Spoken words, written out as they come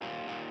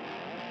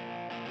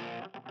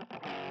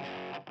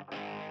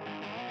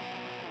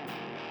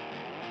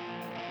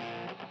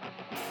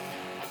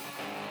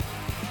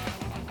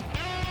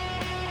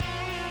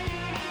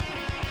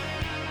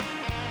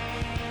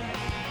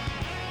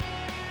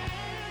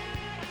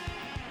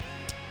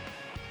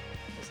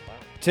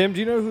Tim,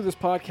 do you know who this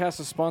podcast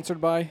is sponsored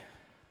by?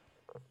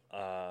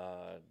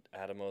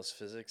 Atomos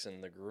Physics in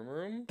the Groom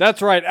Room?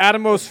 That's right,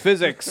 Atomos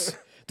Physics.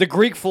 The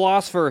Greek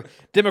philosopher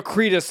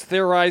Democritus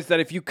theorized that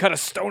if you cut a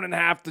stone in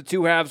half, the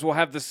two halves will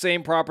have the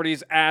same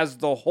properties as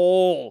the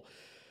whole.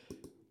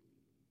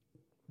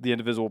 The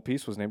indivisible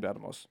piece was named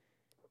Atomos.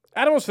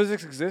 Atomos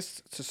Physics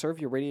exists to serve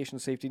your radiation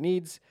safety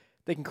needs.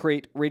 They can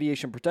create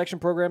radiation protection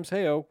programs,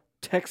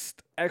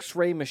 text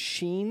X-ray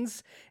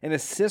machines, and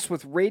assist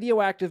with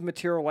radioactive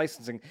material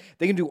licensing.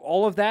 They can do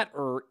all of that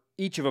or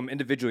each of them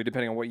individually,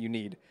 depending on what you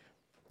need.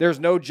 There's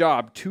no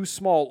job too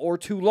small or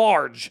too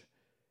large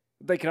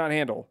they cannot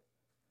handle.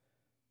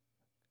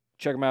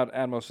 Check them out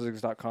at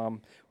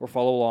atomosphysics.com or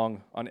follow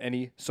along on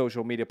any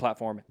social media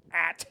platform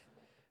at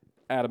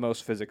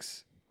Atomos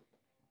Physics.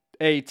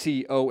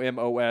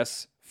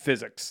 ATOMOS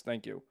Physics.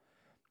 Thank you.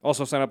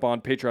 Also sign up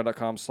on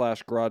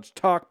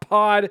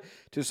patreon.com/GarageTalkPod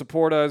to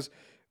support us.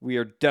 We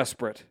are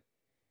desperate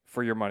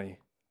for your money.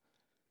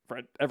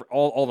 For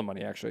all the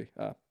money, actually.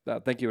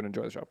 Thank you and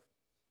enjoy the show.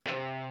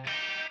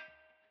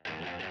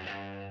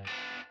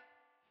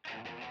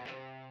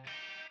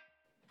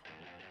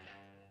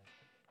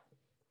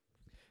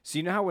 So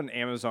you know how when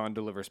Amazon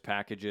delivers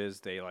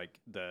packages, they like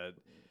the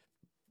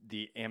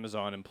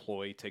Amazon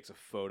employee takes a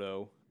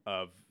photo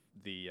of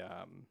the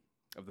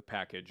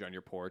package on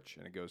your porch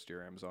and it goes to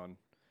your Amazon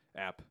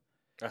app.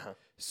 Uh-huh.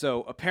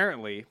 So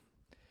apparently,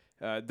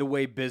 the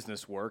way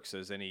business works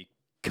as any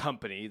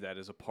company that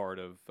is a part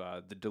of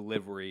the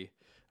delivery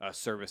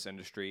service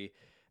industry,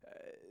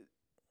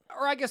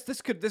 or I guess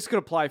this could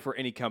apply for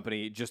any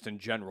company just in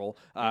general.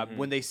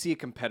 When they see a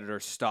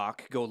competitor's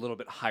stock go a little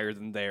bit higher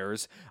than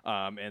theirs,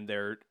 and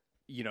their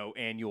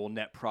annual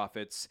net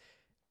profits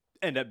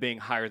end up being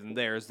higher than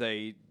theirs,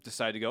 they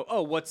decide to go,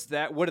 oh, what's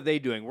that? What are they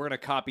doing? We're going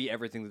to copy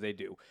everything that they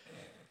do.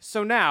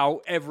 So now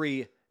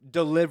every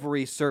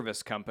delivery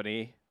service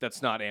company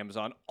that's not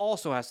Amazon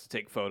also has to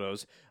take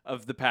photos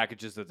of the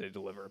packages that they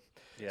deliver.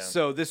 Yeah.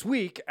 So this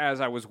week, as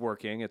I was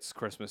working, it's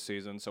Christmas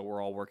season, so we're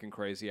all working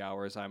crazy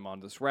hours. I'm on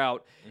this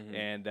route,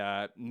 and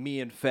me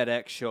and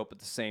FedEx show up at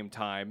the same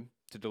time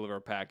to deliver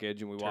a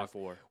package, and we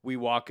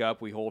walk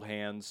up, we hold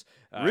hands.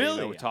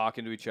 Really? We're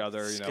talking to each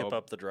other. Skip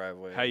up the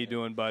driveway. How you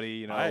doing,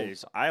 buddy?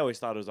 I always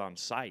thought it was on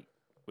site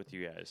with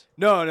you guys.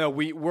 No,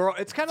 we're.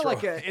 It's kind of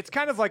like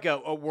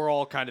we're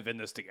all kind of in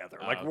this together.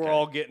 Like we're okay.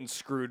 all getting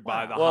screwed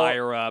by the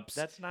higher ups.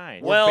 That's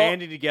nice. We're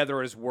banding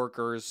together as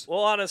workers.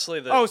 Well,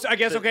 honestly, so I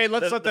guess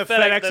let's let the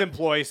FedEx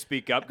employee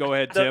speak up. Go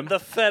ahead, Tim. The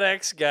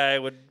FedEx guy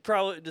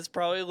is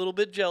probably a little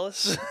bit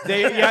jealous.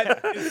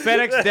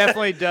 FedEx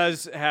definitely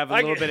does have a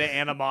little bit of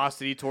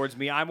animosity towards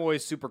me. I'm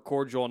always super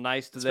cordial and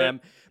nice to them.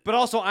 But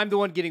also, I'm the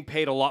one getting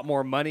paid a lot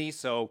more money,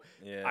 so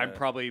I'm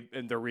probably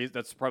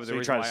that's probably the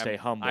reason why to stay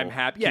humble. I'm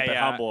happy. Keep it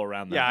humble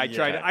around them. Yeah,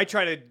 I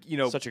try to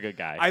such a good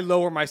guy. I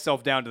lower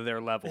myself down to their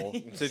level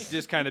to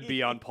just kind of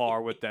be on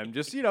par with them.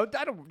 Just I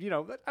don't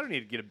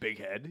need to get a big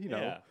head.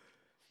 Yeah.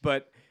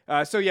 But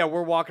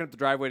we're walking up the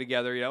driveway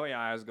together.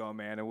 How's it going,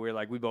 man? And we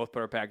both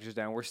put our packages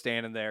down. We're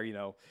standing there.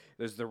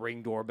 There's the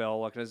Ring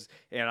doorbell looking at us,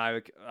 and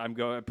I'm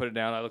going to put it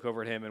down. I look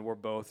over at him, and we're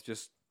both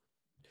just.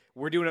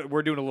 We're doing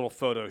a little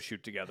photo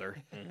shoot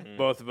together.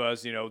 Both of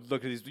us, look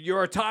at these.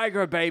 You're a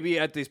tiger, baby,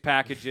 at these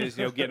packages.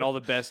 Getting all the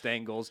best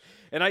angles.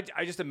 And I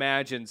just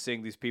imagine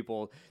seeing these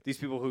people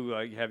who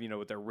have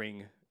with their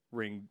ring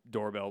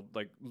doorbell,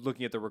 like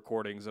looking at the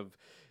recordings of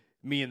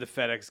me and the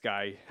FedEx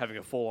guy having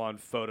a full on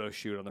photo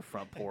shoot on the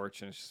front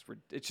porch, and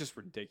it's just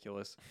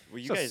ridiculous. Well,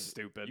 you so guys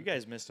stupid. You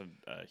guys missed a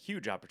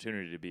huge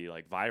opportunity to be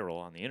like viral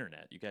on the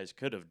internet. You guys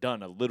could have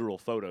done a literal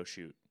photo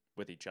shoot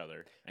with each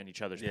other and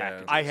each other's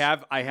packages. I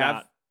have.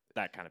 Not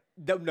that kind of.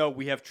 No,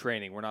 we have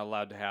training. We're not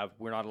allowed to have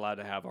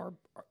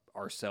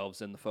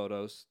ourselves in the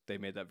photos. They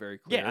made that very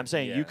clear. Yeah, I'm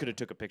saying you could have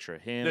took a picture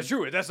of him. That's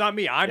true. That's not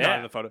me. I'm not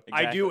in the photo.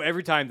 Exactly. I do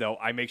every time though.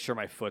 I make sure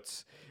my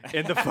foot's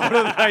in the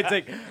photo that I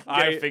take. Get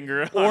a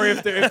finger. Or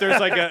if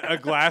there's like a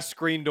glass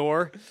screen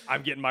door,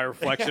 I'm getting my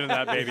reflection in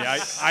that baby.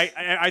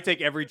 I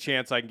take every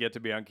chance I can get to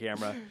be on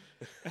camera.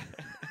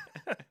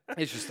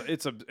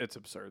 It's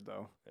absurd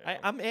though.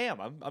 I'm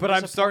but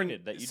I'm starting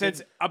that you since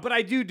didn't. But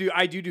I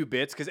do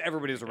bits because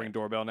everybody has a Ring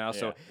doorbell now.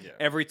 So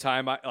every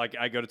time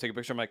I go to take a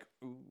picture, I'm like,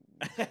 ooh.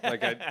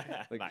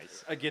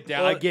 Nice. I get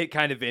down. I get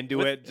kind of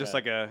into it, just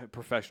like a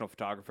professional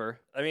photographer.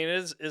 I mean,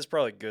 it is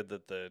probably good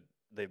that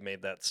they've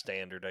made that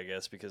standard, I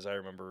guess, because I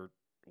remember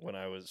when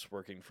I was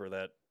working for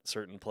that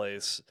certain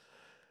place,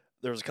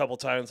 there was a couple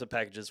times the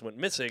packages went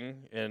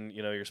missing, and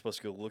you're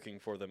supposed to go looking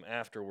for them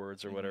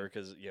afterwards or whatever,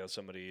 because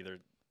somebody either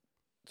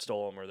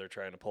stole them or they're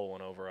trying to pull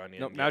one over on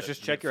you. Nope, now it's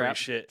just check your app.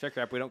 Check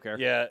your app. We don't care.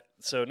 Yeah.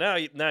 So now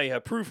you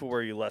have proof of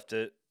where you left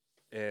it,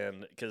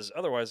 and because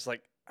otherwise, it's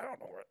like, I don't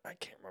know I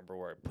can't remember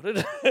where I put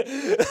it.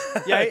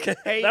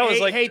 Hey,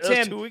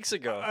 Tim, 2 weeks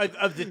ago.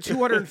 Of the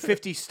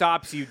 250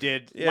 stops you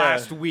did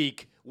last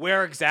week,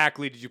 where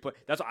exactly did you put?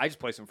 That's I just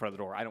place them in front of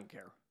the door. I don't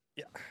care.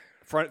 Yeah.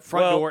 Front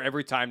door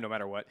every time, no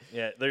matter what.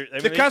 Yeah, there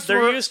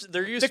used to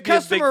be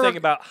a big thing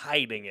about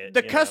hiding it.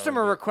 The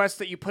customer requests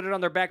that you put it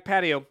on their back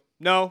patio.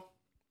 No.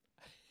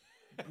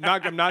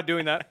 I'm not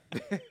doing that.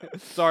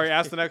 Sorry,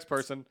 ask the next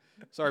person.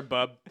 Sorry,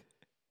 bub.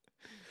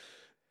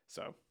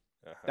 So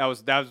that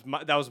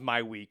was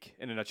my week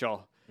in a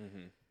nutshell.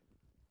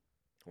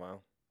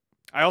 Wow.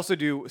 I also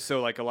do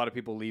like a lot of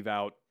people leave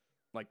out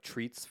like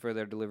treats for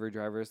their delivery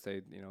drivers.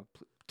 They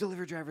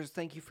delivery drivers,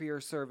 thank you for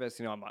your service.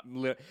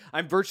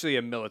 I'm virtually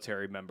a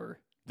military member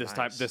this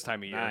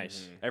time of year.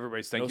 Nice.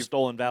 Everybody's thank No you.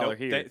 stolen valor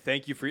here.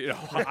 Thank you for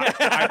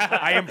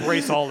I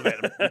embrace all of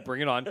it.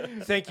 Bring it on.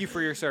 Thank you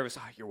for your service.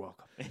 Oh, you're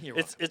welcome.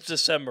 It's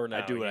December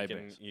now. I do what I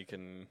can, base. you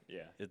can.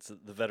 Yeah. It's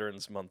the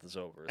Veterans Month is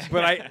over. So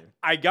But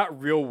I got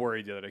real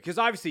worried the other day because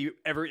obviously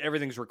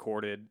everything's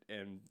recorded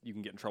and you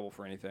can get in trouble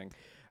for anything.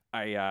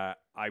 I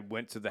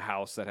went to the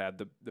house that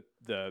had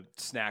the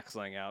snacks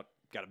laying out.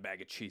 Got a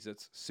bag of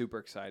Cheez-Its. Super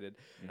excited.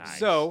 Nice.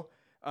 So,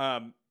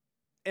 and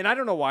I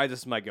don't know why this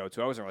is my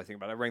go-to. I wasn't really thinking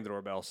about it. I rang the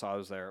doorbell, saw I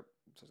was there.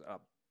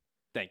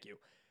 Thank you.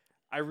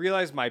 I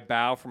realized my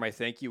bow for my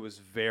thank you was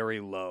very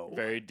low.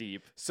 Very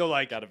deep. So,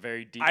 like, Got a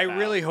very deep I bow.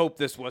 really hope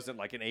this wasn't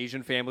like an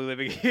Asian family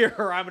living here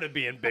or I'm going to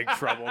be in big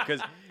trouble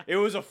because it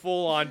was a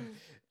full-on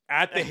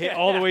at the hip,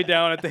 all the way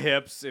down at the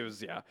hips. It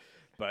was,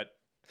 but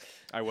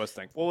I was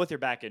thankful. Well, with your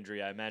back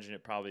injury, I imagine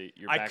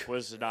your back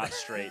was not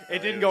straight. It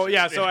didn't go.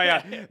 Yeah, so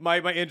my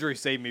injury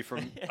saved me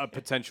from a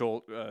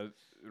potential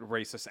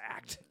racist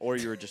act. Or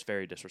you were just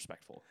very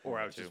disrespectful. Or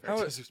I was just How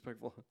very is-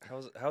 disrespectful.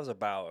 how's a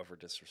bow ever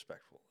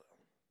disrespectful?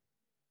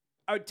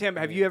 Tim,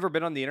 have you ever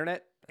been on the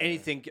internet?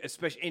 Anything,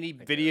 especially any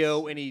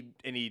video, guess.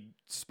 any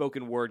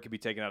spoken word could be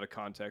taken out of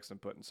context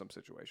and put in some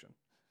situation.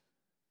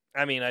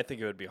 I mean, I think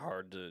it would be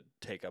hard to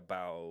take a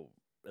bow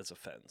as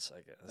offense.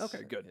 I guess.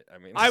 Okay, good. I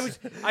mean,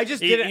 I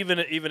just did it.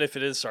 even if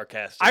it is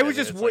sarcastic. I was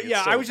mean, just it's like, it's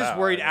I still was a just bow.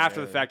 worried I mean,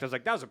 after the fact. I was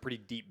like, that was a pretty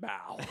deep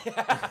bow.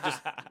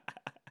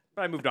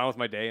 But I moved on with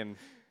my day, and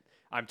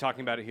I'm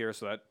talking about it here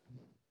so that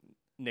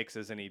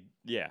nixes any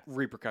Yeah.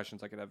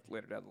 repercussions I could have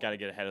later down the Got line. to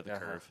get ahead of the Uh-huh.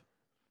 curve.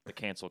 The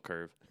cancel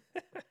curve.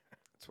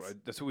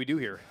 That's what we do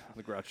here on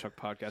the Grouch Chuck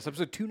Podcast,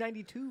 episode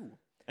 292.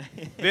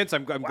 Vince,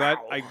 I'm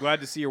glad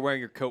to see you're wearing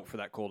your coat for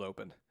that cold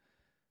open.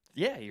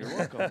 Yeah, you're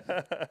welcome.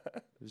 It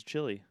was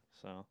chilly,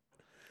 so.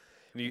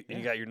 You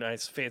got your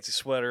nice fancy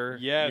sweater.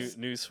 Yes.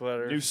 New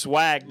sweater. New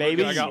swag,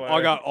 baby. I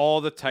got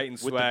all the Titan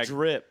with swag. the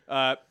drip.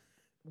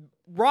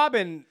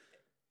 Robin,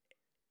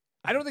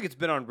 I don't think it's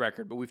been on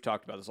record, but we've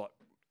talked about this a lot.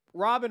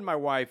 Robin, my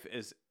wife,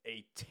 is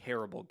a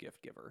terrible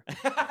gift giver.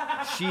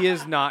 She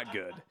is not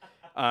good.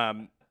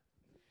 And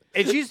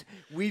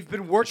we've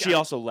been working. She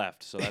also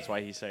left, so that's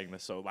why he's saying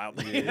this so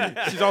loudly.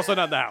 She's also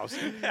not in the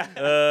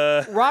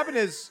house. Robin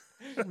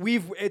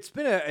it's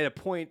been a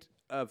point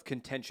of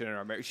contention in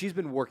our marriage. She's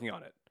been working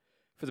on it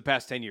for the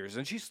past 10 years,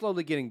 and she's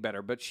slowly getting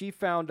better. But she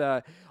found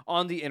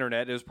on the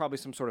internet, it was probably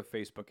some sort of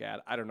Facebook ad.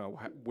 I don't know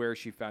where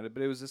she found it,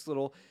 but it was this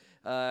little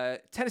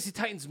Tennessee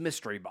Titans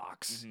mystery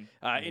box.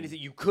 Anything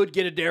you could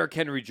get a Derrick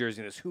Henry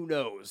jersey in this. Who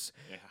knows?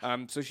 Yeah.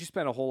 So she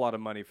spent a whole lot of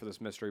money for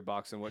this mystery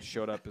box, and what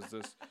showed up is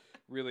this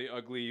really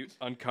ugly,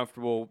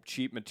 uncomfortable,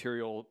 cheap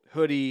material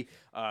hoodie.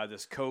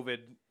 This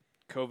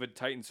COVID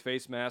Titans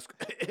face mask.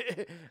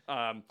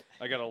 I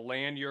got a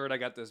lanyard. I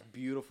got this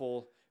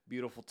beautiful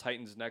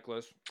Titans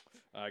necklace.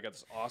 I got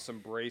this awesome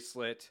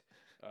bracelet.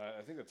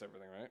 I think that's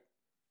everything, right?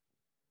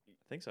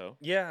 I think so.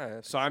 Yeah.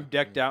 So I'm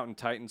decked out in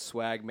Titans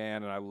swag,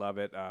 man, and I love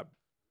it.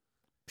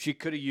 She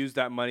could have used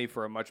that money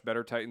for a much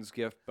better Titans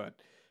gift, but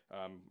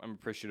I'm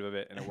appreciative of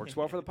it, and it works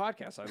well for the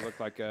podcast. I look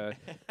like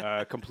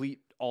a complete,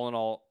 all in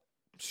all,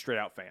 straight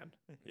out fan.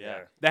 Yeah.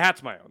 The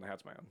hat's my own.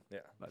 Yeah.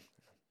 But,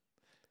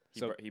 He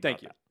so brought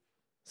thank you. that.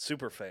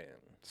 Super fan.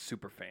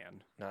 Super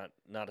fan.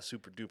 Not a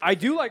super duper. I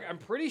do fan. like. I'm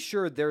pretty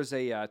sure there's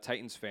a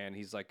Titans fan.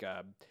 He's like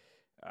I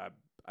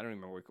don't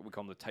even remember. We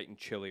call him the Titan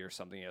Chili or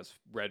something. He has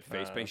red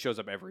face, but he shows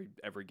up every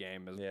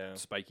game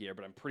as spiky hair.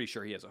 But I'm pretty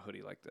sure he has a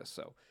hoodie like this.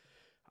 So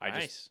I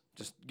Nice.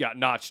 just got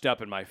notched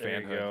up in my There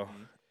you fanhood. go.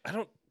 I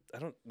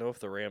don't know if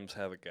the Rams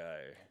have a guy.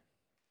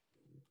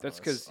 That's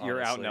because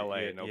you're out in Honestly, LA.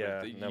 yeah, and nobody,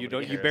 yeah, you nobody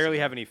don't. You cares barely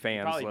about have any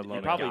fans. Probably, let alone you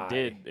a probably guy.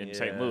 did in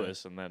St. Yeah.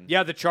 Louis, and then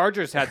Yeah, the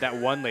Chargers had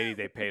that one lady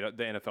the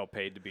NFL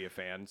paid to be a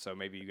fan, so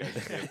maybe you guys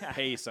should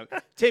pay some.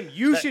 Tim,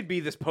 you should be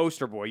this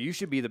poster boy. You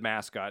should be the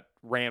mascot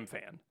Ram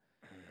fan.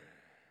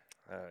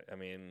 I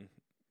mean,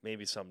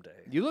 maybe someday.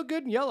 You look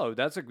good in yellow.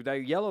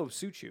 That yellow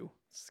suits you.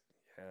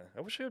 Yeah.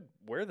 I wish I would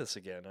wear this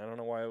again. I don't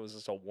know why it was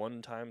just a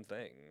one-time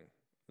thing.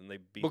 And they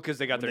beat Because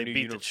they got when their they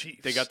new beat the Chiefs.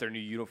 They got their new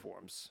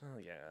uniforms. Oh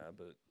yeah,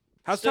 but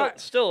How's still, Todd,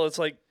 still, it's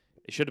like,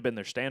 it should have been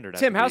their standard.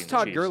 Tim? after How's beating the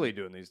Todd Chiefs. Gurley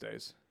doing these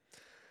days?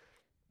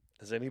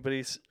 has anybody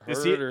Is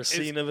heard he- or is-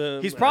 seen of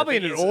him? he's I probably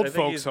think in an he's- old I think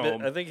folks' he's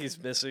home. I think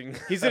he's missing.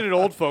 He's in an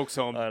old folks'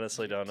 home,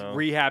 Honestly, don't know.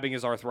 rehabbing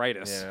his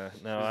arthritis. Yeah,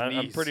 no, His I'm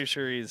knees. pretty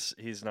sure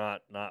he's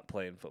not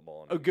playing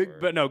football. Oh, good,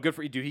 anymore. but no, good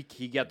for you, dude.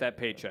 He got that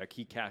paycheck.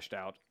 He cashed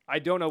out. I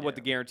don't know what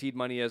the guaranteed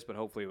money is, but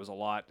hopefully it was a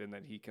lot, and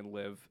then he can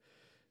live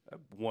a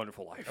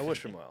wonderful life. I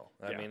wish him well.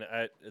 Yeah.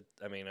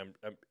 I mean,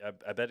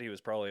 I bet he was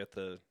probably at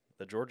the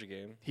Georgia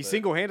game. He but-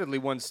 single-handedly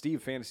won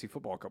Steve fantasy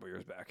football a couple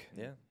years back.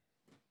 Yeah.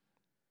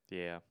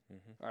 Yeah.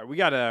 All right, we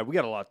got a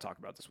lot to talk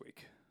about this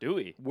week. Do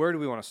we? Where do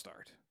we want to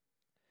start?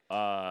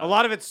 A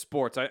lot of it's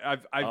sports.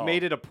 I've Oh,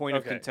 made it a point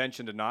of okay.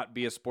 contention to not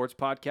be a sports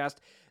podcast.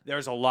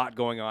 There's a lot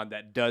going on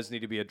that does need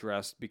to be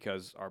addressed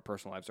because our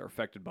personal lives are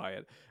affected by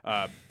it.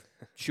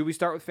 Should we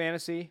start with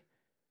fantasy?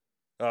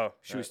 Oh,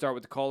 Should we start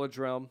with the college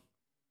realm?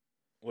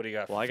 What do you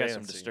got? Well, for I got some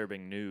fantasy?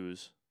 disturbing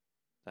news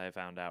that I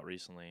found out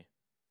recently.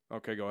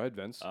 Okay, go ahead,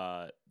 Vince.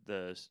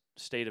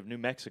 State of New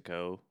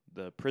Mexico,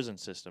 the prison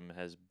system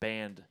has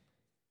banned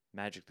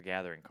Magic the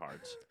Gathering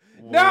cards.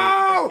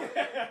 No!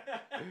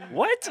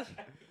 What?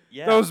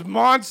 Yeah, Those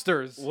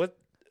monsters. What?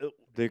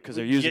 because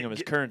they're using them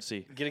as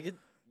currency. Did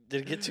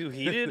it get too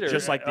heated? Or?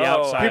 Just like the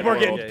outside People are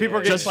getting- world. people are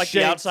getting just like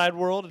shanked. the outside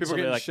world. People are So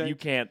they're getting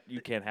like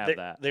you can't have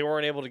that. They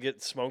weren't able to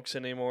get smokes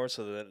anymore,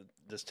 so that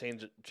just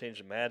changed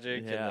the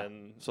magic, Yeah.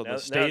 and then So the now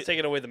state- it's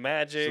taking away the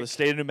magic. So the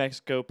state of New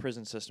Mexico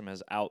prison system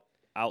has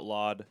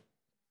outlawed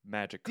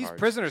Magic These cards.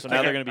 prisoners So now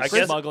take they're it- going to I be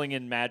guess- smuggling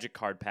in Magic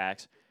card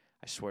packs.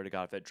 I swear to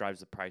God, if that drives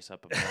the price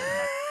up of my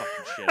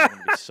fucking shit, I'm going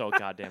to be so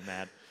goddamn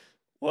mad.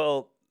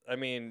 Well, I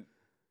mean,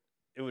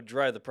 it would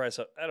drive the price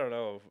up. I don't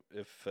know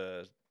if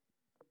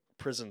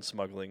prison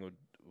smuggling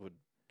would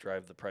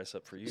drive the price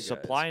up for you guys.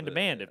 Supply and but,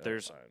 demand. If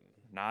there's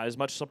not as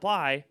much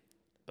supply,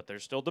 but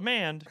there's still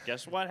demand,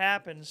 guess what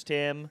happens,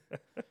 Tim?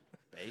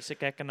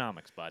 Basic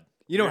economics, bud.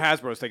 You know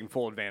Hasbro's taking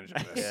full advantage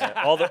of this.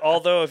 yeah.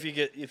 although if you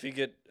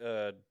get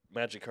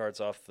magic cards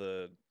off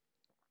the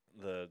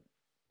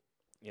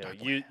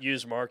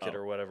used market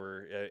or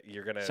whatever,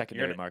 you're gonna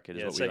Secondary market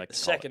is yeah, what we like to call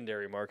it.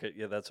 secondary market.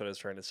 Yeah, that's what I was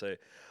trying to say.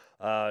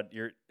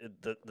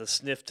 The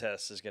sniff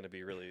test is going to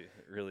be really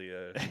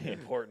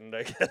important,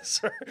 I guess.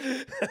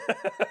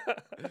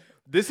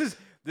 This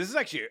is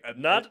actually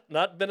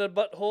not been a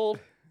butthole,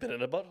 been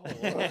in a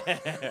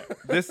butthole.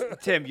 this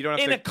Tim. You don't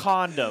have In to a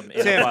condom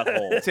in Tim, a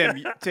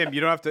butthole. Tim.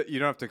 You don't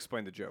have to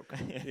explain the joke.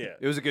 yeah,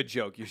 It was a good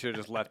joke. You should have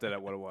just left it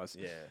at what it was.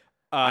 yeah.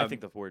 I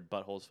think the word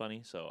butthole is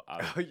funny, so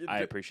you- I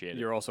appreciate it.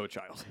 You're also a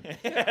child.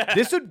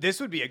 This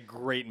would be a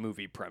great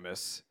movie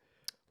premise.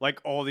 Like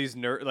all these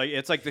like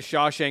it's like the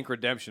Shawshank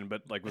Redemption,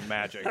 but like with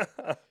magic.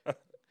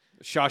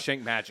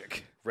 Shawshank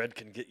Magic. Red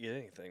can get you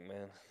anything,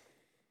 man.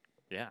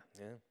 Yeah.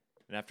 Yeah.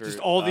 And after Just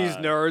all these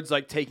nerds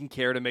like taking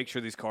care to make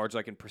sure these cards are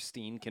like in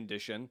pristine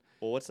condition.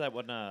 Well, what's that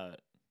one?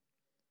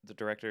 The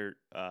director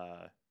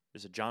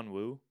is it John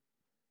Woo,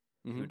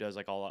 who does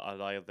like all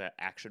of the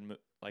action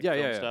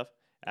film stuff.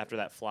 After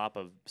that flop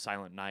of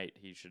Silent Night,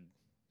 he should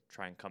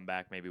try and come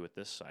back maybe with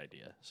this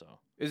idea. So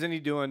Isn't he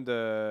doing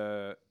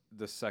the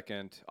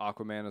second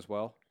Aquaman as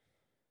well?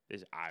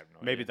 I have no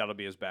Maybe idea. that'll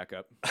be his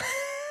backup.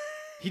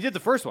 He did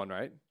the first one,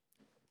 right?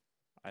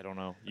 I don't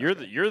know. You're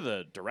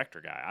the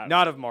director guy.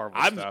 Not of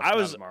Marvel stuff. I not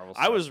was of Marvel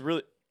I stuff. was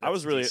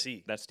really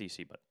DC. That's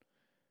DC, but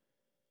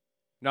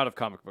Not of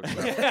comic book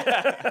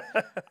stuff.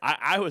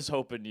 I was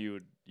hoping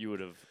you would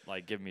have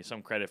like given me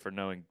some credit for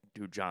knowing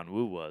who John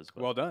Woo was.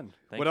 But Well done.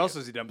 Thank What you. else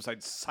has he done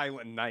besides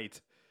Silent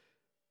Night?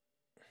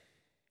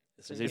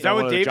 Is he Is done that one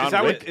what of the Dave? John Is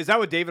that Wick? what? Is that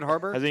what David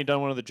Harbour? Hasn't he done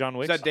one of the John Is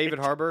Wicks? that David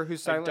Harbour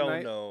who's I Silent don't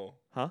Night? know.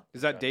 Huh?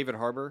 Is that David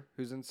Harbour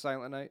who's in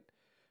Silent Night?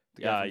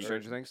 The guy Yeah, from you're-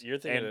 Stranger Things. You're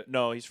thinking. And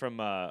no, he's from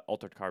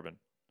Altered Carbon.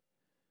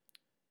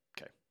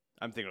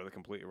 I'm thinking of the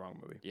completely wrong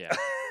movie. Yeah,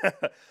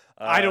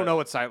 I don't know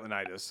what Silent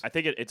Night is. I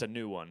think it's a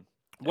new one.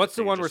 What's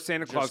the It one where just-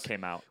 Santa just Claus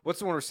came out? What's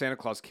the one where Santa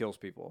Claus kills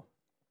people?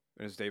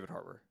 And it's David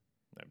Harbour,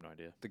 I have no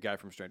idea. the guy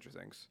from Stranger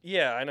Things.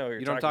 Yeah, I know what you're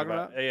You know what talking I'm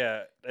talking about.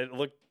 Yeah, it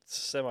looked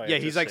semi. Yeah,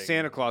 he's like interesting.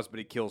 Santa Claus, but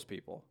he kills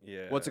people.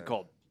 Yeah. What's it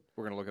called?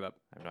 We're gonna look it up.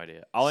 I have no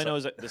idea. All I know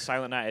is that the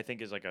Silent Night I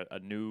think is like a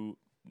new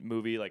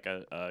movie, like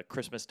a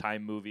Christmas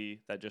time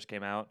movie that just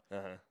came out,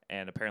 Uh-huh.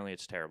 and apparently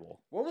it's terrible.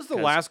 What was the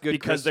last good?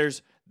 Because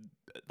there's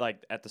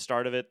like at the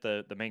start of it,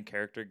 the main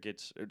character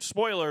gets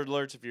spoiler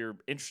alerts if you're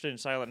interested in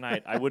Silent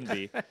Night. I wouldn't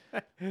be.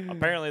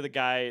 Apparently, the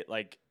guy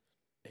like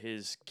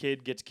his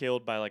kid gets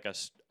killed by like a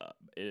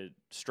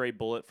stray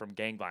bullet from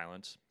gang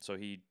violence, so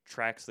he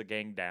tracks the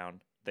gang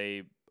down.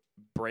 They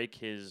break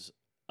his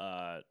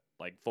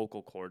like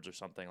vocal cords or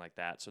something like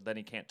that, so then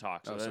he can't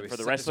talk. So, then he's for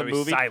the si- rest so of the he's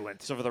movie,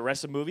 silent. so for the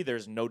rest of the movie,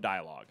 there's no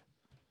dialogue.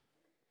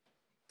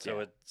 So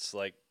Yeah. it's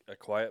like A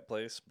Quiet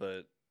Place,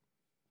 but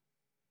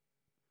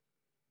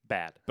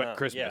Bad. But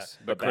Christmas,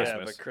 yeah. but But Christmas,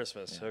 Yeah, but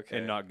Christmas. Yeah. Okay.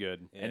 and not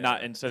good. Yeah. And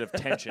not instead of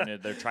tension,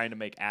 they're trying to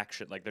make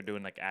action. Like they're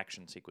doing like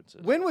action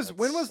sequences. When was the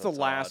that's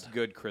last odd.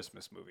 good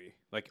Christmas movie?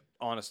 Like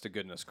honest to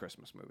goodness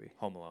Christmas movie.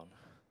 Home Alone.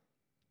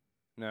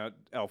 No,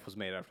 Elf was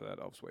made after that.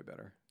 Elf's way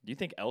better. Do you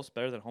think Elf's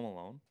better than Home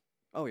Alone?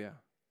 Oh yeah.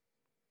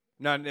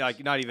 Not even. I've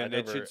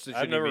It shouldn't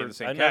I've even be never, in the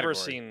same I've category. never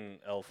seen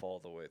Elf all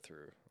the way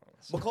through.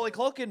 Honestly. Macaulay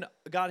Culkin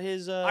got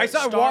his I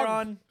saw star Walk-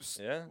 on.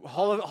 Yeah.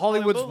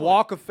 Hollywood's Boulevard.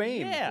 Walk of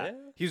Fame. Yeah.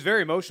 He was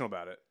very emotional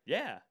about it.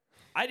 Yeah.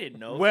 I didn't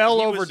know. Well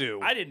he was- overdue.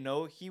 I didn't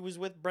know he was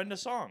with Brenda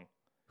Song.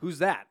 Who's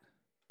that?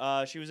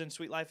 She was in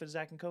Sweet Life of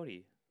Zack and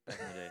Cody back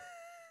in the day.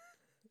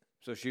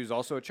 So she was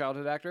also a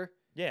childhood actor.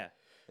 Yeah.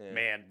 Yeah.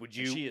 Man, would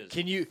And she you?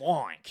 is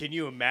fine. Can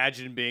you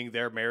imagine being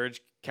their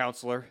marriage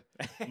counselor?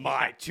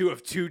 My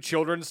two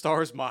children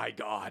stars. My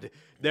God,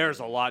 there's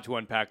a lot to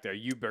unpack there.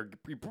 You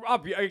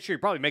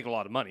probably making a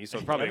lot of money, so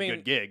it's probably a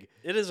good gig.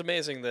 It is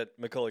amazing that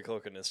Macaulay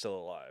Culkin is still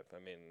alive. I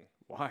mean,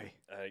 Why?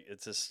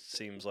 it just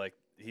seems like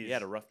He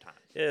had a rough time.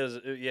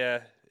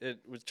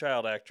 With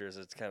child actors,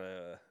 it's kind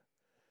of.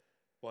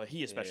 Well,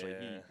 he especially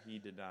Yeah. he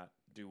did not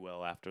do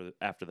well after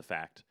the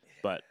fact.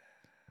 But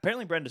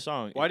apparently Brenda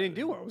Song. Why didn't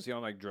he do well? Was he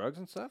on like drugs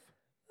and stuff?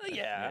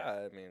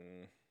 Yeah, I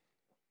mean,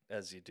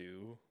 as you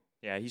do.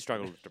 Yeah, he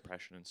struggled with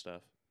depression and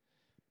stuff.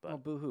 But Oh,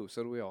 boo-hoo.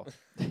 So do we all.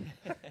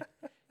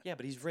 yeah,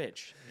 but he's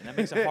rich, and that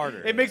makes it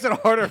harder. It makes it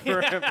harder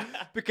for him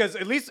because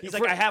at least He's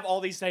like, I have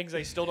all these things,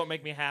 they still don't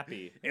make me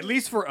happy. At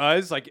least for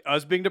us, like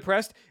us being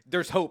depressed,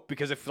 there's hope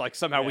because if like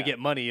somehow we Yeah. get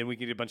money and we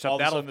can get a bunch All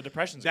of of a that'll sudden the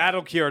depression's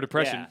that'll gone. cure our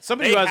depression. Yeah.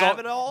 Somebody They who has have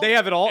it all, they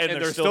have it all, and and they're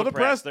they're still still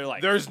depressed. depressed. They're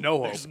like, there's no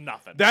hope. There's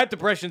nothing. That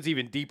depression's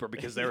even deeper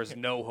because there is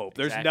no hope.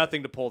 There's Exactly.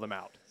 nothing to pull them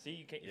out. See,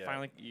 you can't, Yeah.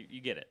 finally you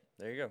get it.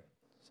 There you go.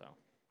 So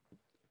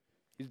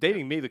He's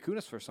dating Mila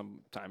Kunis for some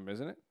time,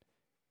 isn't it?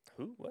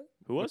 Who? What?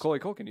 who was Macaulay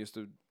Culkin used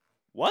to.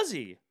 was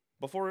he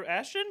before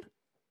Ashton?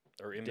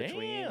 Or in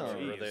between? Damn. Or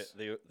were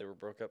Jeez. they were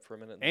broke up for a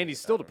minute. And he's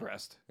I still don't know.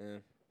 depressed. Yeah.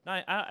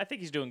 No, I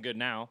think he's doing good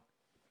now.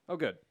 Oh,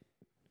 good.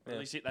 Or at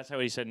least that's how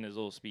he said in his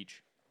little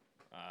speech.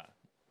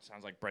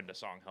 Sounds like Brenda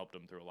Song helped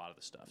him through a lot of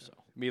the stuff. So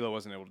Mila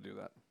wasn't able to do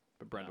that,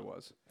 but Brenda No.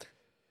 was.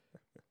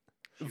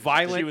 she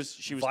Violent. was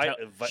Vi-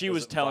 was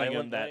was it telling him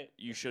Violent that Night?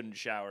 you shouldn't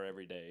shower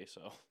every day.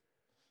 So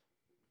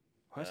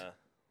What?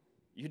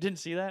 you didn't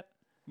see that?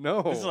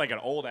 No. This is like an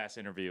old ass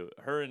interview.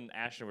 Her and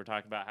Ashton were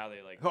talking about how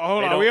they like. Hold they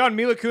on, are don't- we on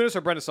Mila Kunis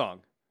or Brenda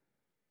Song?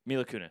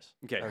 Mila Kunis?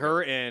 Okay, Okay.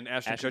 her and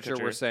Ashton Ashton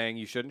Kutcher were Kutcher. saying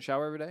you shouldn't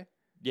shower every day.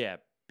 Yeah,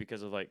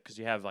 because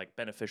you have like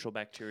beneficial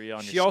bacteria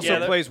on She your also skin.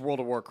 that- plays World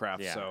of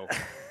Warcraft, Yeah. so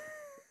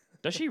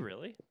Does she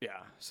really?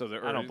 yeah. So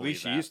or I don't at least believe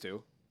she that. used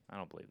to. I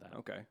don't believe that.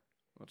 Okay,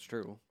 that's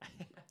true.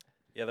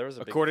 Yeah, there was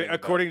a big According thing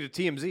about- according to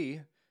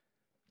TMZ,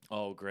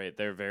 Oh, great!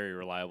 They're a very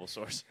reliable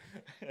source.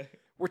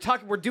 we're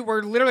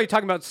literally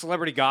talking about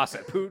celebrity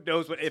gossip. Who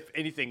knows what, if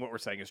anything, what we're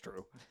saying is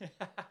true.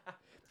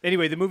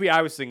 Anyway, the movie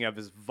I was thinking of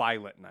is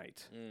Violent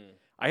Night. Mm.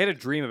 I had a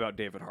dream about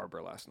David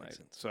Harbour last night,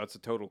 sense. so that's a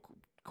total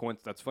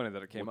coincidence. That's funny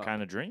that it came What up.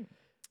 kind of dream?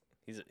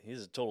 He's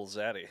a total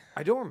zaddy.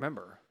 I don't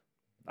remember.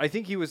 I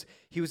think he was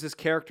this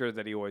character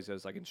that he always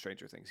does, like in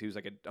Stranger Things. He was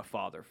like a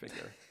father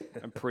figure.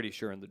 I'm pretty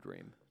sure in the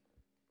dream.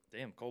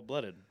 Damn, cold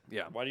blooded.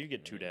 Yeah, Why do you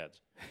get two dads?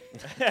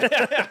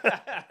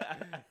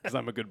 because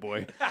I'm a good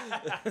boy.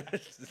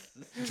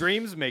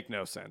 Dreams make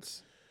no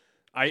sense.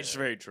 It's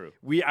very true.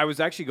 I was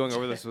actually going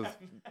over this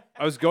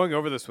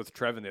with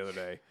Trevin the other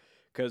day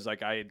because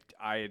like I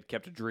had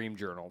kept a dream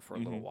journal for a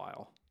little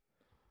while,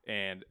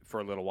 and for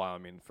a little while I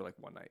mean for like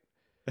one night,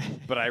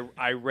 but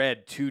I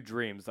read two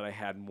dreams that I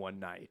had in one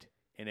night,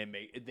 and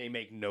they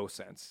make no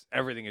sense.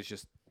 Everything is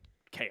just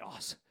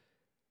chaos.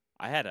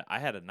 I had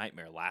a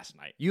nightmare last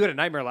night. You had a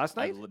nightmare last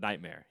night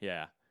Nightmare,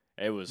 yeah.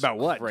 It was about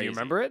what? Crazy. Do you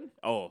remember it?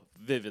 Oh,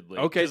 vividly.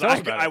 Okay, 'Cause tell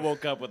us about I it.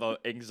 woke up with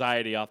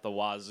anxiety off the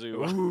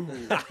wazoo.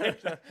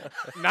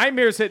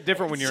 Nightmares hit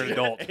different when you're an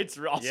adult. It's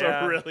also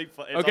Yeah. really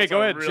fun. Okay,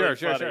 go ahead.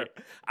 Sure.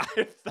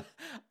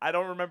 I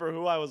don't remember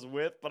who I was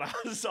with, but I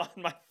was on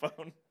my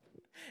phone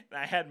and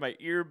I had my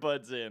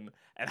earbuds in,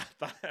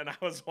 and I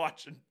was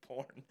watching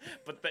porn,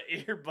 but the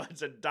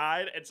earbuds had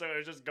died, and so it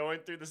was just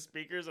going through the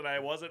speakers, and I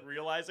wasn't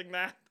realizing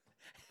that.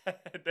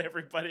 And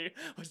everybody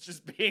was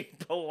just being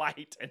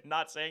polite and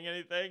not saying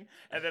anything,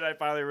 and then I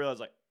finally realized,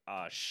 like,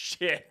 oh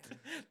shit,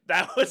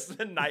 that was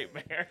the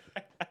nightmare.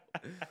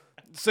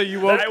 So you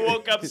woke. I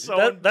woke up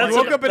so That's You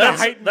woke up in a that's-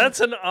 heightened- That's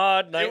an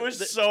odd night.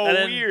 was so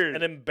weird.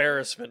 An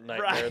embarrassment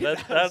nightmare. Right,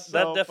 That that's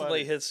so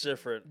definitely funny. hits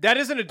different. That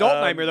is an adult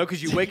Um, nightmare though,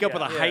 because you wake up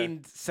with a yeah.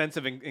 heightened sense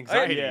of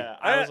anxiety. Yeah,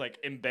 I was like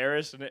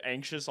embarrassed and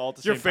anxious all at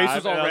the Your same face time.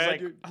 was all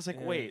and red. I was like,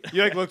 Yeah. wait.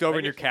 You like looked over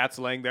and your cat's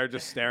laying there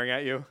just staring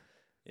at you.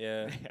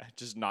 Yeah. Yeah,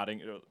 just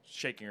nodding,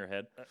 shaking her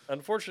head.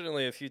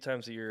 Unfortunately, a few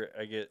times a year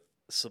I get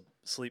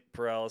sleep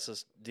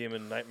paralysis,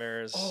 demon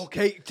nightmares.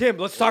 Okay, Tim,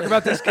 let's talk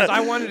about this because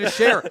I wanted to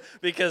share.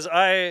 Because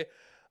I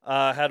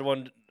had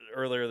one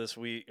earlier this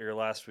week or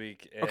last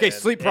week. Okay,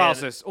 sleep and-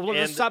 paralysis. Well,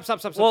 and- stop. Well,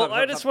 stop,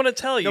 I just want to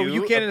tell you. No,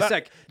 you can in a about-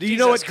 sec. Do you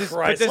know what? Jesus But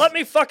Christ, let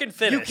me fucking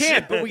finish. You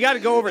can't, but we got to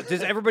go over it.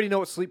 Does everybody know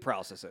what sleep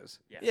paralysis is?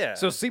 Yeah.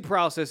 So sleep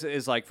paralysis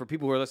is like for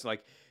people who are listening,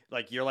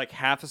 like you're like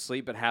half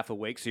asleep but half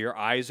awake, so your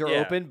eyes are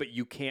Yeah. open, but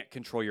you can't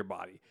control your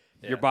body.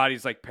 Yeah. Your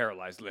body's like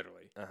paralyzed,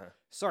 literally. Uh-huh.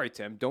 Sorry,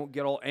 Tim. Don't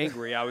get all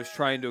angry. I was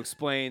trying to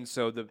explain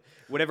so the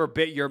whatever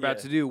bit you're about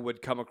Yeah. to do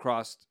would come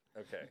across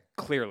Okay.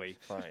 clearly.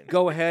 Fine.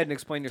 Go ahead and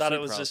explain your. Thought sleep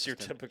it was paralysis, just your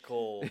Tim.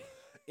 typical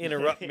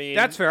interrupt me.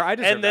 That's fair. I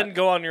deserve and then that.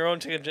 go on your own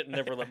tangent and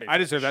never let me. I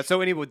deserve that.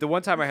 So anyway, the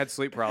one time I had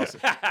sleep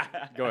paralysis.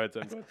 Go ahead,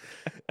 Tim.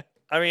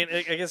 I mean,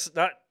 I guess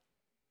not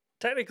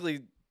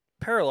technically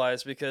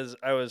paralyzed because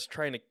I was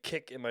trying to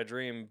kick in my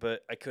dream,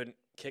 but I couldn't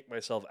kick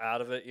myself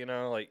out of it. You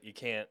know, like you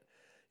can't.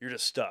 You're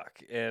just stuck,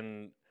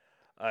 and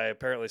I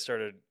apparently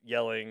started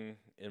yelling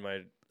in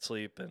my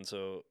sleep, and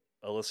so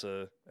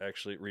Alyssa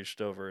actually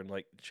reached over and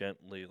like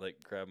gently like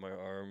grabbed my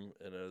arm,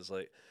 and it was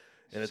like,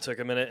 and it took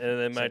a minute,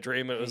 and in my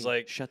dream it was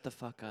like, shut the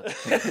fuck up.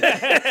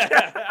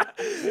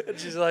 and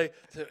she's like,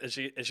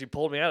 and she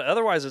pulled me out.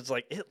 Otherwise, it's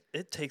like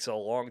it takes a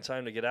long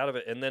time to get out of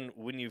it, and then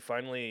when you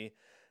finally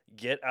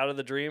get out of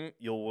the dream,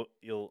 you'll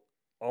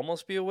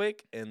almost be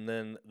awake, and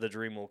then the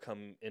dream will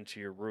come into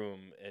your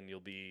room, and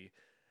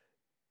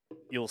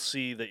you'll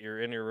see that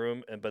you're in your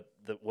room, and but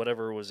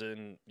whatever was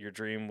in your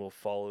dream will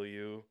follow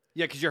you.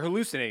 Yeah, because you're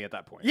hallucinating at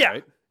that point. Yeah,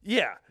 right?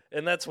 yeah,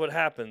 and that's what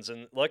happens.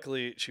 And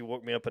luckily, she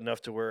woke me up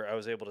enough to where I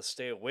was able to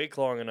stay awake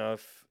long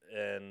enough,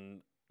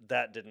 and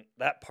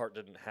that part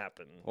didn't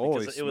happen.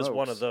 Holy because it was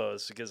one of smokes.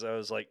 those. Because I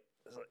was like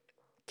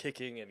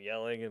kicking and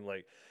yelling, and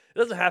like it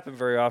doesn't happen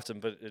very often,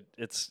 but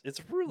it's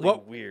really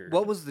weird.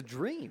 What was the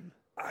dream?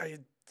 I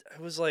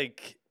was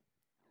like,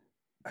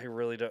 I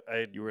really don't.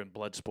 You were in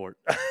Bloodsport.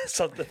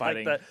 Something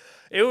Fighting- like that.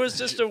 It was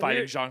just a fighting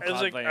weird. Jean-Claude it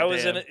was like Van I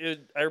was in. Damme.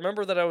 I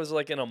remember that I was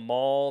like in a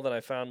mall. That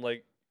I found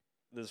like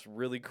this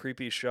really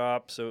creepy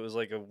shop. So it was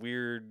like a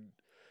weird.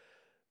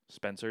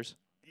 Spencer's.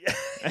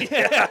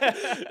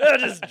 Yeah,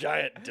 just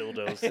giant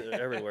dildos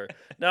everywhere.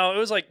 No, it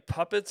was like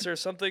puppets or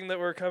something that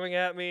were coming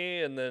at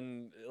me, and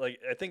then like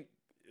I think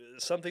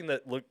something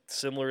that looked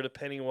similar to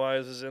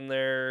Pennywise was in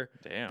there.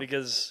 Damn.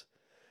 Because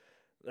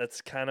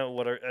that's kind of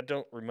what I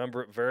don't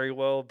remember it very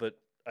well, but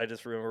I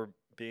just remember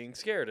being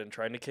scared and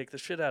trying to kick the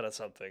shit out of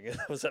something. It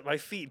was at my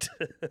feet.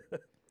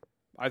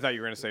 I thought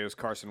you were going to say it was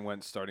Carson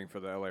Wentz starting for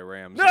the LA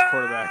Rams No! as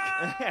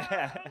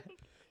quarterback.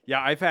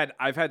 Yeah, I've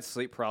had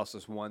sleep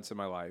paralysis once in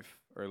my life,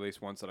 or at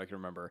least once that I can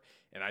remember,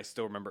 and I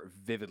still remember it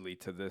vividly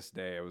to this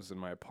day. I was in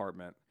my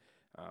apartment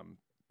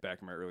back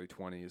in my early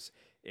 20s,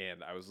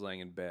 and I was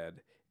laying in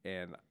bed,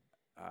 and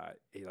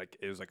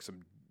it was like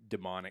some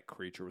demonic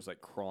creature was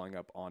like crawling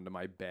up onto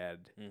my bed,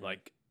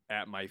 like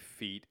at my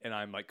feet, and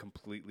I'm like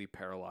completely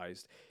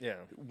paralyzed. Yeah.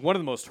 One of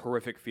the most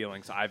horrific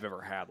feelings I've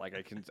ever had. Like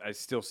I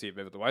still see it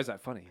vividly. Why is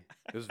that funny?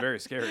 It was very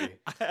scary.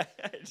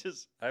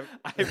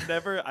 I've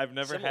never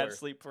Similar. had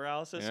sleep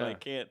paralysis, so I Yeah.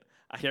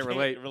 can't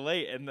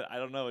relate. and I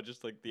don't know,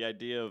 just like the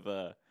idea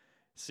of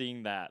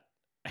seeing that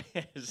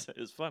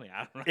is funny.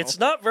 I don't know. It's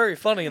not very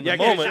funny in the Yeah,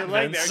 'cause moment, you're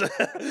laying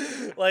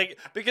Vince. Like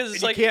because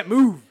it's You like can't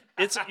move.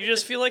 it's you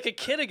just feel like a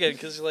kid again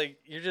because like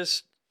you're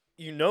just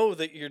you know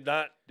that you're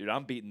not. Dude,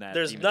 I'm beating that.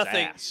 There's demon's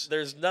nothing. ass.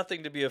 There's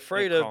nothing to be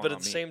afraid They're of, crawling but on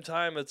at the me. same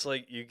time, it's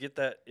like you get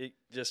that. It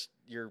just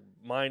your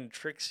mind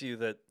tricks you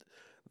that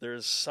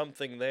there's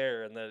something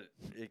there and that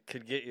it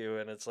could get you,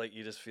 and it's like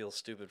you just feel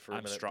stupid for a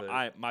I'm minute. strong.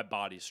 but- My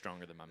body's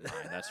stronger than my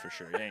mind. That's for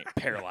sure. It ain't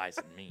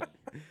paralyzing me.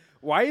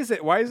 Why is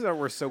it that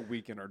we're so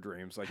weak in our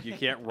dreams? Like you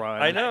can't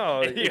run. I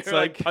know. You're It's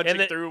like like punching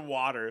and it- through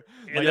water.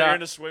 and Like yeah. you're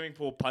in a swimming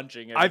pool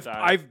punching every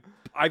time.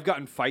 I've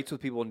gotten fights with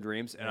people in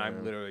dreams, and Yeah.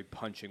 I'm literally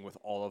punching with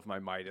all of my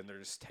might, and they're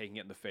just taking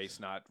it in the face,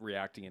 not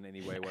reacting in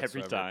any way whatsoever.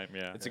 every time.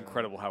 Yeah. It's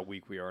incredible how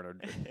weak we are in our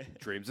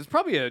dreams. It's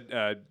probably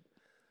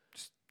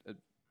just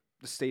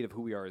the state of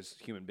who we are as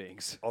human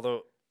beings.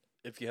 Although,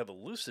 if you have a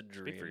lucid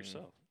dream, Speak for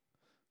yourself.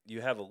 you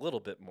have a little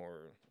bit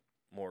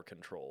more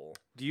control.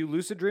 Do you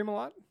lucid dream a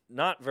lot?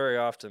 Not very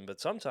often,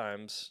 but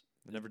sometimes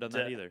I've never done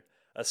that Yeah. either.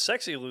 a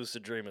sexy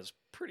lucid dream is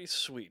pretty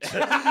sweet.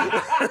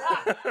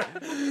 I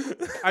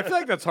feel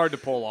like that's hard to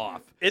pull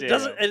off. It Damn.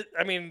 doesn't.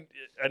 I mean,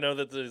 I know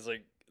that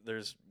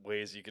there's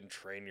ways you can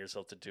train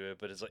yourself to do it,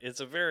 but it's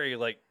a very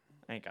like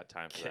I ain't got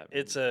time for that.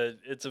 it's a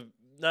that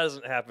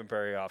doesn't happen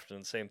very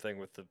often. Same thing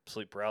with the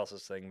sleep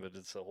paralysis thing, but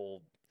it's a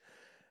whole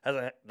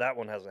that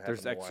one hasn't happened.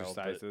 There's in a while,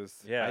 but-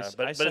 exercises. yeah, I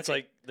but suck it's at-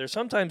 like there's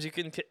sometimes you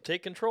can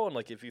take control and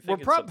like if you We're think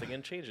it's prob- something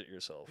and change it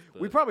yourself.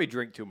 We but- probably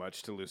drink too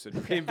much to lucid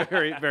dream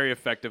very, very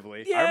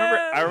effectively.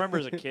 I remember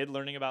as a kid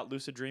learning about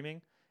lucid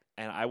dreaming,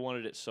 and I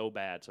wanted it so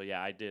bad. So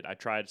yeah, I did. I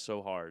tried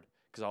so hard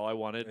because all I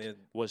wanted Yeah.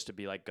 was to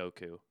be like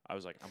Goku. I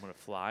was like, I'm gonna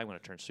fly. I'm gonna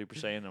turn Super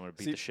Saiyan. I'm gonna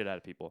beat See, the shit out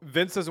of people.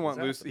 Vince doesn't want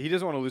Exactly. he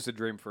doesn't want to lucid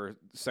dream for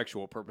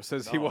sexual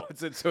purposes. He No.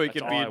 wants it so he That's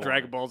can all be I in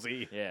Dragon wanted. Ball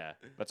Z, Yeah,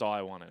 that's all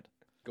I wanted.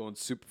 going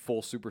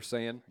full Super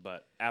Saiyan.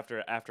 But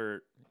after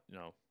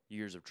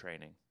years of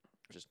training,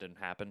 it just didn't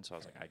happen. So I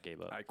was like, I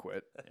gave up. I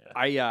quit.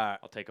 Yeah.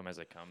 I'll take them as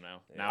they come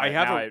now. Yeah. Now I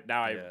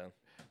have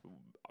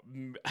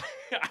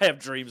I have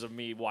dreams of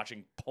me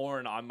watching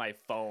porn on my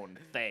phone.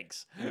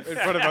 Thanks. In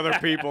front of other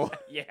people.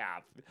 Yeah,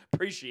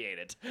 appreciate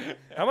it.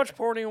 How much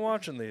porn are you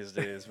watching these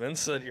days,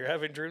 Vince? That you're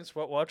having dreams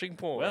about watching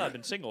porn. Well, I've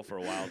been single for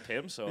a while,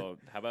 Tim. So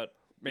how about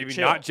you Maybe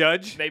chill? not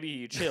judge. Maybe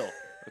you chill.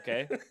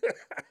 Okay.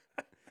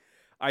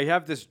 I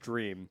have this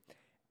dream,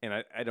 and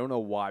I don't know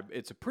why.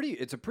 It's a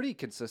pretty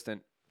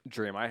consistent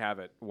dream. I have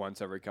it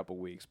once every couple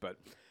weeks, but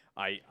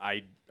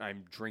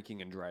I'm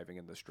drinking and driving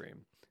in this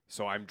dream.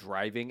 So I'm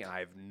driving and I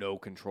have no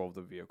control of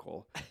the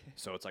vehicle.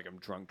 So it's like I'm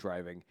drunk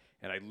driving,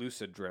 and I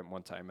lucid dreamt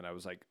one time, and I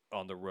was like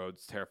on the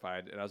roads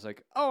terrified, and I was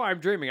like, "Oh, I'm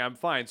dreaming. I'm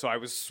fine." So I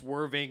was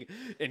swerving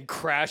and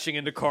crashing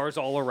into cars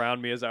all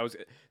around me as I was.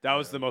 That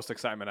was the most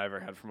excitement I ever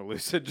had from a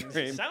lucid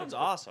dream. Sounds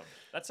awesome.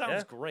 That sounds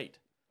Yeah. great.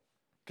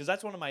 Because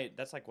that's one of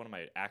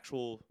my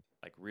actual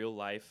like real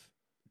life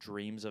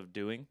dreams of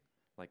doing.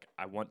 Like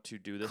I want to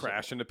do this.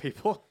 Crash into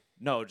people.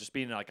 No, just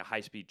being in like a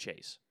high speed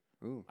chase.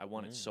 Ooh. I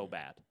want it so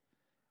bad.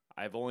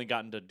 I've only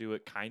gotten to do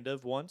it kind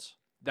of once.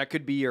 That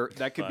could be your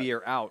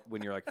out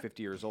when you're like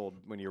 50 years old,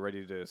 when you're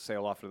ready to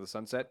sail off into the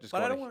sunset. Just go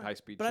on a high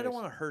speed. But I don't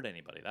want to hurt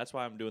anybody. That's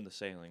why I'm doing the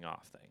sailing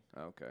off thing.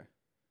 Okay,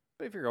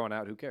 but if you're going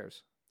out, who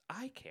cares?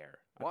 I care.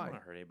 Why? I don't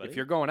want to hurt anybody. If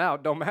you're going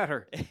out, don't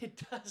matter. It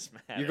does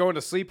matter. You're going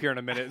to sleep here in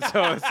a minute,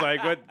 so it's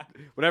like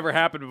whatever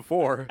happened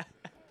before.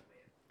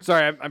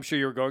 Sorry, I'm sure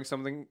you were going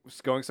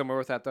somewhere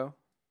with that though.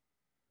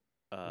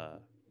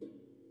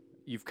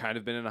 You've kind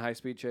of been in a high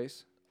speed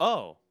chase.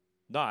 Oh.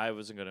 No, I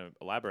wasn't going to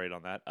elaborate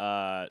on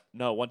that.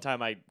 No, one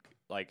time a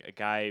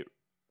guy,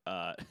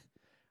 I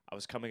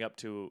was coming up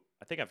to,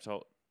 I think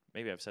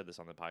maybe I've said this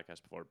on the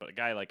podcast before, but a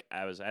guy,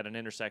 I was at an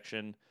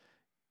intersection,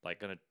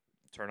 going to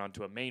turn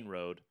onto a main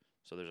road.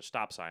 So there's a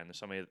stop sign. There's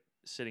somebody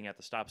sitting at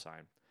the stop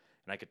sign.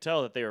 And I could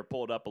tell that they were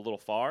pulled up a little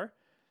far,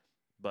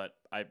 but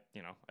I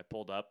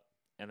pulled up,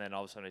 and then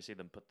all of a sudden I see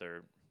them put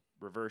their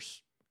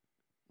reverse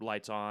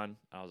lights on.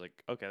 I was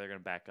like, okay, they're going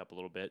to back up a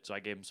little bit. So I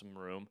gave them some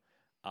room.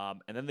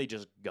 And then they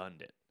just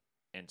gunned it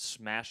and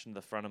smashed in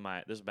the front of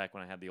this is back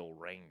when I had the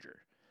old Ranger.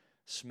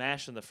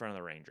 Smashed in the front of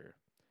the Ranger.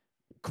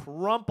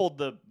 Crumpled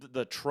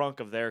the trunk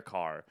of their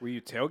car. Were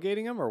you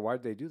tailgating them, or why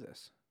did they do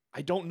this?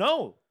 I don't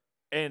know.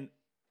 And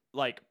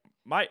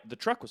the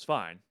truck was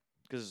fine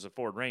because it's a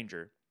Ford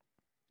Ranger.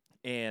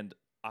 And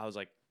I was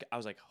like,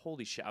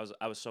 holy shit.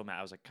 I was so mad.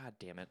 I was like, God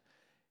damn it.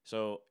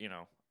 So,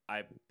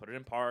 I put it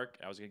in park.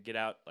 I was going to get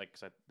out,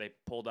 they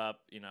pulled up,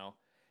 and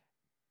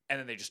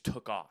then they just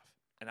took off.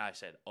 And I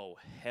said, oh,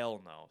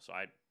 hell no. So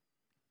I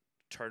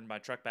turned my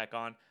truck back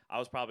on. I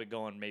was probably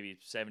going maybe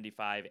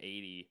 75,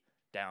 80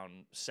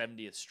 down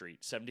 70th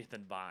Street, 70th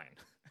and Vine.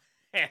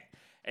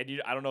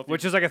 And I don't know if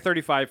Which is like a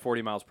 35,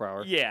 40 miles per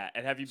hour. Yeah,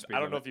 and I don't know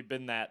limit. if you've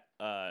been that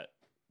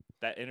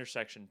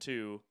intersection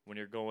too when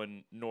you're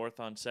going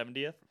north on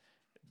 70th.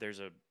 There's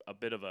a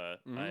bit of a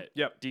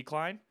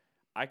decline.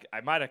 I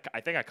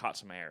think I caught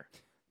some air.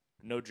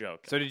 No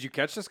joke. So did you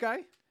catch this guy?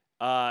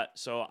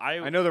 So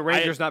I know the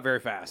Ranger's not very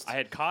fast. I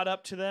had caught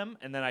up to them,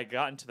 and then I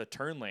got into the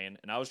turn lane,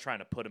 and I was trying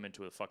to put him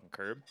into a fucking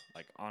curb.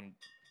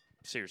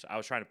 Seriously, I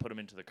was trying to put him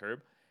into the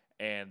curb,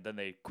 and then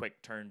they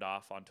quick turned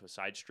off onto a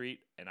side street,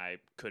 and I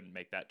couldn't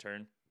make that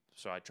turn.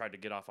 So I tried to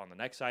get off on the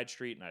next side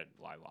street, and I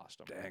lost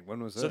him. Dang,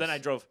 when was this? So then I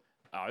drove.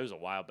 Oh, it was a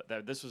while,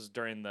 but this was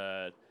during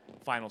the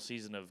final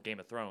season of Game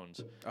of Thrones.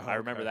 Oh, I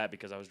remember okay. that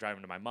because I was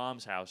driving to my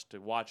mom's house to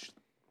watch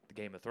the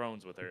Game of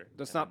Thrones with her.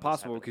 That's and not then this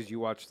possible happened. because you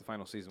watched the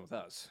final season with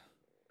us.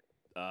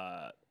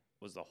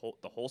 Was the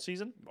whole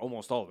season?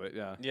 Almost all of it,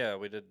 yeah. Yeah,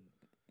 we did.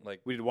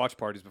 We did watch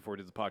parties before we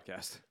did the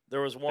podcast.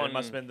 There was Then one. it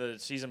must have been the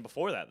season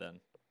before that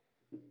then.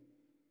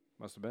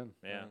 Must have been.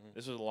 Yeah,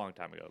 This was a long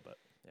time ago, but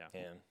yeah.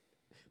 Yeah.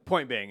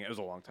 Point being, it was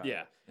a long time.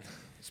 Yeah.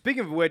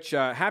 Speaking of which,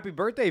 happy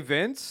birthday,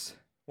 Vince.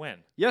 When?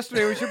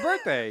 Yesterday was your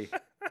birthday.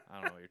 I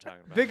don't know what you're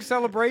talking about. Big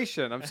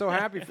celebration. I'm so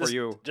happy for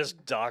you.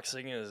 Just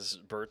doxing his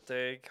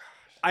birthday.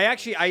 I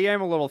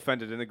am a little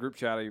offended. In the group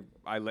chat,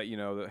 I let you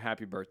know that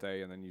happy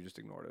birthday, and then you just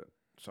ignored it.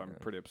 So I'm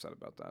pretty upset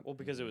about that. Well,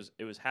 because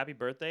it was happy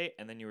birthday,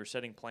 and then you were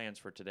setting plans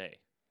for today.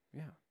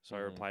 Yeah. So I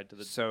replied to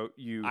the. So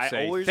you I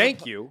say always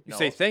thank repli- you. You No,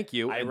 say thank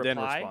you, I and then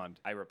respond.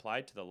 I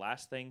replied to the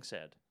last thing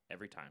said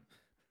every time.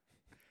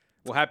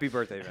 Well, happy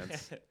birthday,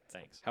 Vince.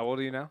 Thanks. How old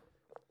are you now?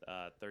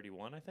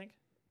 31, I think.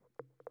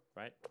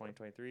 Right?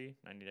 2023,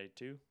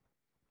 1992.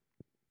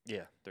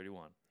 Yeah.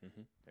 31.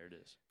 Mhm. There it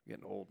is.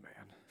 Getting old, man.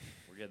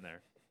 We're getting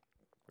there.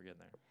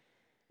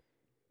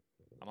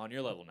 I'm on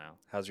your level now.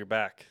 How's your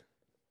back?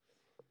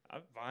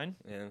 I'm fine.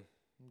 Yeah.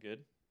 I'm good.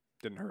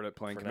 Didn't hurt it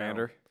playing For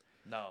Commander.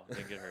 No,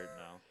 didn't get hurt.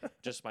 No,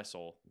 just my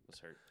soul was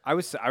hurt. I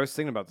was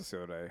thinking about this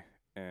the other day,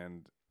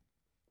 and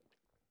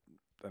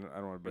I don't want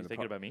to Were bring you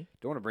thinking about me?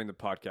 don't want to bring the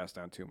podcast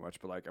down too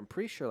much, but I'm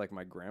pretty sure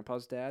my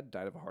grandpa's dad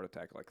died of a heart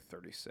attack at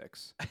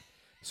 36.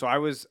 So I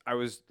was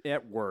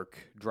at work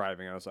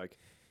driving, and I was like,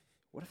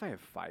 what if I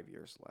have 5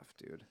 years left,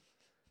 dude?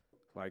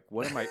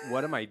 What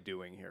am I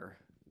doing here?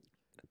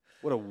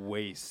 What a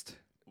waste.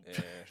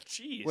 Yeah.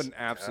 Jeez. What an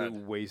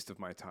absolute waste of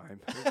my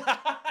time. God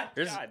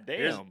Here's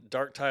damn.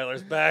 Dark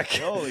Tyler's back.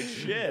 Holy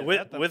shit. with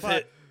what the with fuck?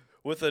 it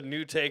with a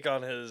new take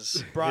on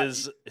his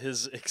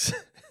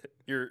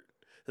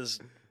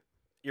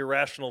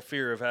irrational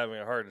fear of having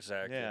a heart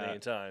attack Yeah. at any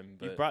time.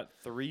 You But brought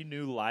 3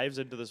 new lives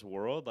into this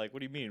world? Like,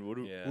 what do you mean? What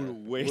Yeah. a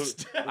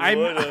waste.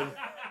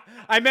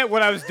 I meant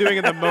what I was doing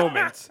in the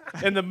moment.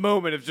 In the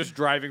moment of just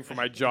driving for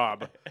my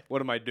job.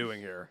 What am I doing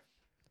here?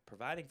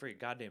 Providing for your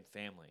goddamn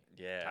family.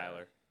 Yeah.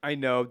 Tyler. I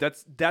know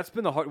that's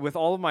been the hard with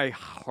all of my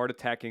heart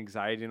attack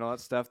anxiety and all that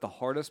stuff. The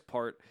hardest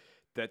part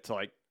that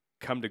to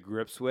come to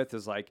grips with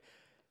is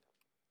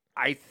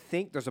I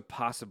think there's a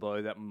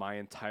possibility that my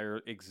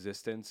entire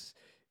existence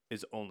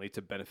is only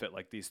to benefit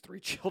these 3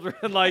 children.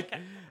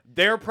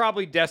 They're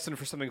probably destined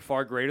for something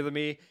far greater than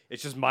me.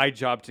 It's just my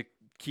job to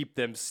keep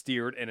them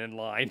steered and in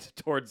line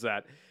towards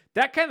that.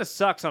 That kind of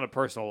sucks on a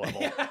personal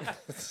level.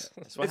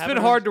 It's been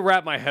hard to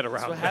wrap my head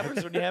around. That's what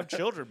happens when you have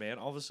children, man.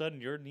 All of a sudden,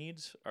 your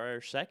needs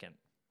are second.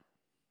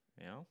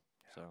 You know?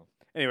 So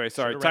Anyway,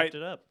 sorry. should've wrapped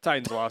it up.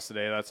 Titans lost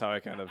today. That's how I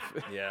kind of.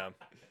 Yeah.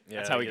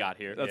 That's how we got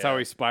here. That's how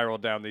we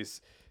spiraled down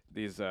these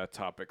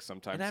topics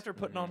sometimes. And after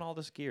putting on all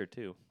this gear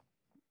too.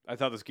 I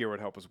thought this gear would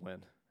help us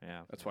win.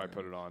 Yeah, That's why I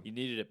put it on. you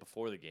needed it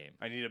before the game.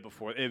 I needed it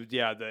before.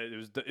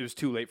 It was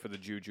too late for the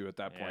juju at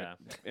that point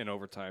in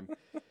overtime.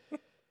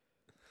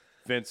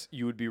 Vince,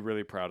 you would be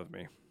really proud of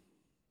me.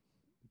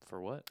 For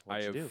what? I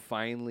What'd you have do?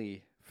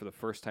 finally, for the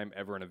first time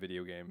ever in a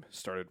video game,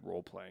 started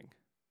role playing.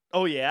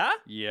 Oh yeah.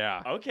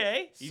 Yeah.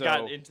 Okay. You So-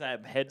 got into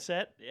that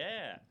headset.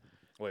 Yeah.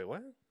 Wait,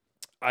 what?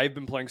 I've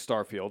been playing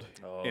Starfield,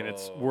 and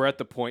Oh. we're at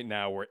the point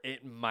now where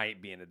it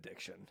might be an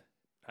addiction.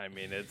 I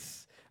mean,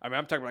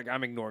 I'm talking like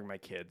I'm ignoring my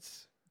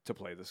kids to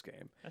play this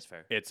game. That's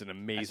fair. It's an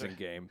amazing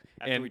game.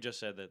 After and we just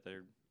said that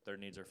their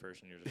needs are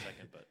first and yours are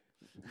second, but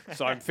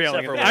so I'm failing.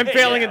 Except for I'm one.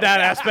 failing Yeah. in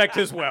that aspect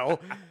as well.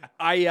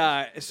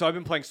 So I've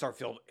been playing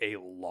Starfield a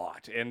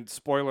lot. And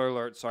spoiler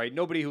alert, sorry,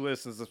 nobody who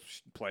listens to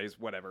this plays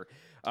whatever.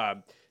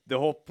 The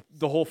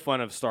whole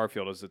fun of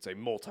Starfield is it's a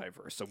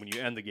multiverse. So when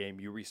you end the game,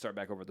 you restart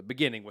back over at the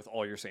beginning with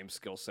all your same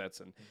skill sets,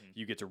 and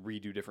you get to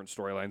redo different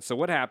storylines. So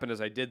what happened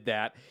is I did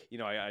that. You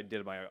know, I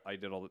did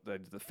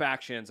the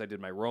factions, I did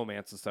my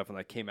romance and stuff, and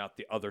I came out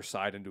the other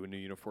side into a new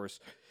universe.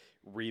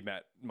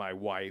 Re-met my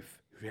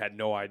wife, who had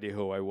no idea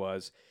who I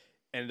was.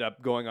 Ended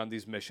up going on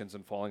these missions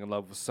and falling in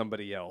love with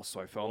somebody else. So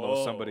I fell in love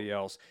with somebody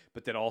else.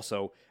 But then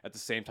also, at the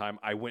same time,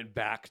 I went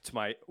back to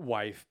my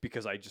wife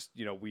because I just,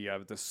 we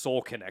have this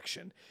soul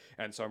connection.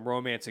 And so I'm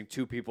romancing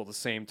two people at the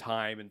same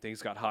time, and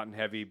things got hot and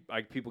heavy.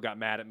 People got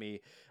mad at me.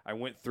 I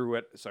went through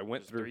it. So I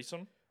went through.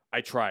 threesome.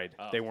 I tried.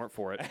 Oh. They weren't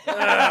for it.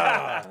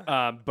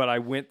 But I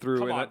went through.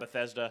 Come and on,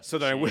 Bethesda. so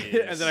then I went,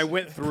 and then I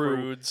went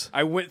through. Prudes.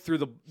 I went through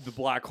the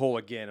black hole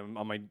again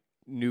on my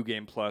New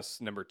Game Plus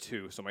number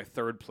 2, so my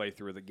third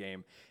playthrough of the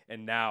game,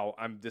 and now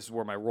this is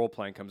where my role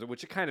playing comes in,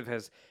 which it kind of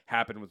has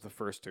happened with the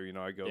first two.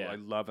 I go I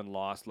love and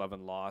lost,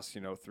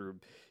 through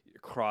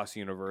cross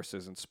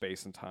universes and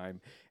space and time,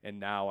 and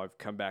now I've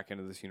come back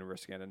into this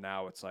universe again, and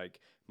now it's like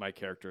my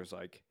character is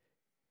like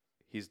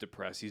he's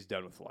depressed, he's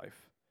done with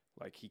life.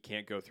 Like, he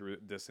can't go through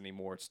this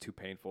anymore. It's too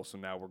painful. So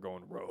now we're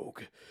going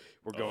rogue.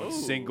 We're going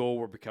single.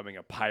 We're becoming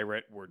a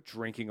pirate. We're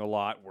drinking a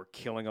lot. We're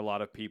killing a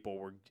lot of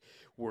people.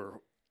 We're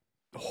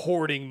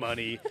hoarding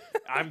money.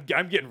 I'm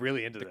getting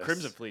really into The this.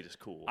 Crimson Fleet is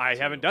cool. I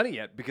haven't done it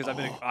yet because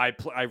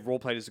I role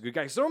played as a good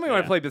guy. So normally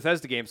when I play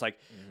Bethesda games, like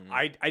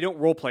I don't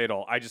role play at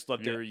all. I just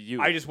love You're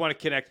you. I just want to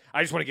connect.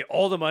 I just want to get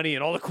all the money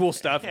and all the cool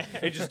stuff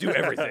and just do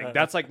everything.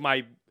 That's like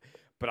my.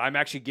 But I'm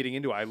actually getting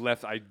into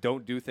it. I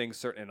don't do things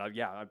certain.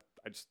 And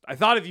I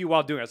thought of you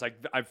while doing it. I was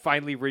like, I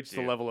finally reached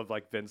the level of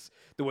like Vince,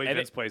 the way And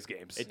Vince plays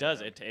games. It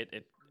does.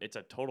 It's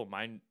a total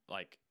mind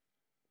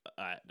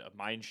a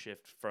mind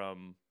shift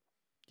from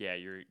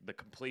you're the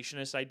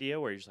completionist idea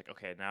where you're just like,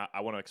 okay, now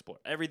I want to explore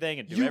everything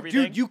and do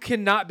everything. Dude, you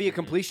cannot be a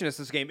completionist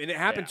this game. And it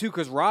happened too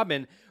because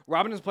Robin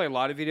doesn't play a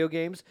lot of video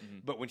games,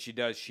 but when she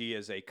does, she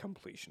is a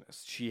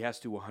completionist. She has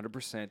to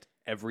 100%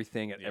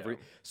 everything at every.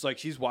 So like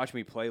she's watched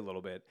me play a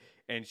little bit,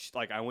 and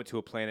I went to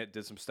a planet,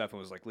 did some stuff, and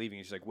was like leaving,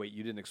 and she's like, "Wait,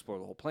 you didn't explore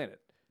the whole planet."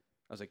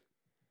 I was like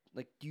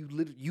you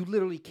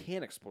literally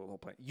can't explore the whole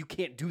planet. You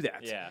can't do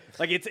that. Yeah.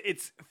 Like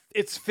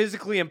it's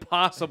physically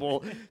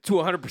impossible to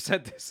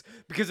 100% this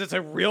because it's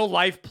a real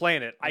life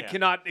planet. I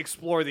cannot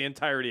explore the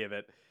entirety of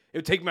it. It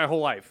would take my whole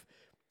life.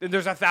 And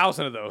there's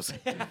 1,000 of those.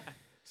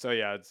 So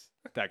yeah, it's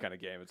that kind of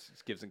game. It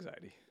gives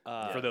anxiety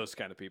for those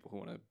kind of people who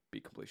want to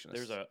be completionists.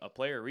 There's a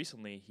player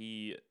recently.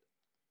 He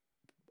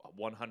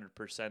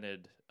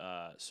 100%ed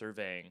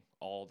surveying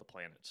all the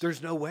planets.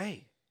 There's no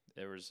way.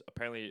 There was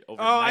apparently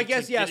over. I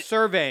guess 19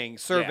 surveying.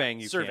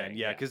 You surveying, can,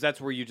 yeah. because that's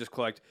where you just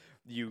collect.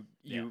 You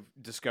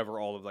discover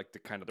all of like the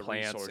kind of The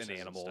plants resources and and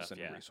animals stuff,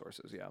 and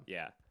resources. Yeah.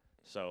 Yeah.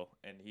 So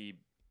and he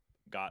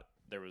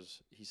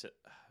said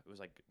it was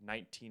like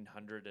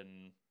 1900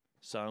 and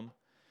some.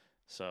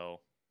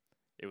 So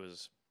it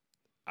was.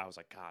 I was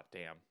like, God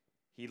damn.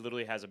 He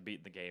literally hasn't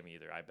beaten the game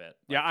either. I bet.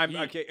 Yeah, Like, I'm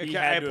okay. he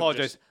I had to have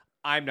apologize. just-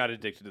 I'm not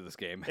addicted to this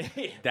game.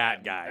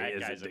 That guy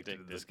is addicted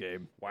to this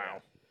game.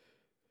 Wow.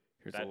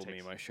 Here's That a little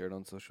takes- meme I shared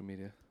on social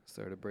media.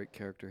 Sorry to break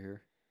character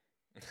here.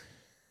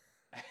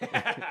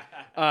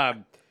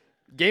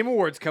 Game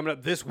Awards coming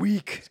up this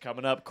week. It's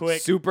coming up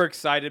quick. Super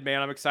excited,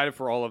 man. I'm excited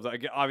for all of that.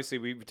 Obviously,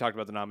 we talked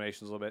about the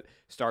nominations a little bit.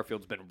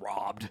 Starfield's been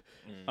robbed.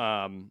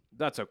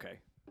 That's okay.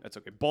 That's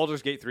okay.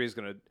 Baldur's Gate 3 is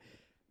going to...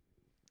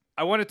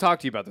 I want to talk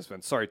to you about this,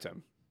 Vince. Sorry,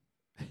 Tim.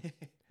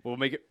 We'll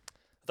make it...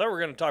 I thought we were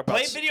going to talk about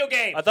Play video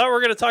games. I thought we were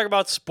going to talk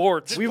about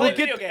sports. We play will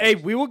video get. games. Hey,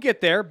 we will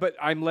get there, but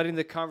I'm letting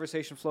the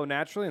conversation flow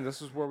naturally, and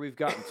this is where we've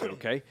gotten to.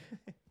 Okay,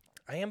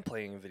 I am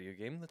playing a video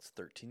game that's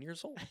 13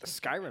 years old.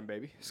 Skyrim,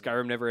 baby.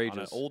 Skyrim never On ages.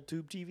 an old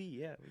tube TV.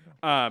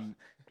 Yeah.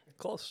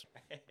 Close.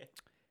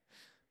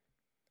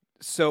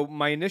 So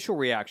my initial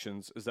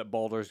reactions is that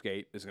Baldur's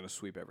Gate is going to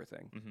sweep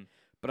everything,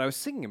 but I was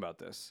thinking about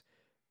this.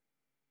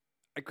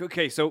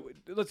 Okay, so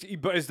let's.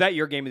 But is that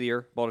your game of the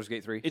year, Baldur's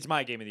Gate 3? It's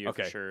my game of the year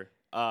Okay. for sure.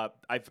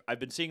 I've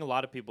been seeing a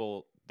lot of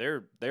people.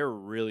 They're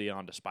really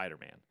onto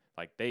Spider-Man.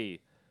 Like they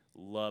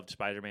loved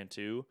Spider-Man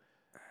 2.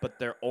 But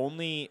their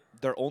only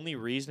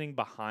reasoning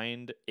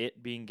behind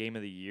it being game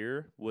of the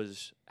year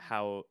was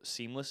how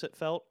seamless it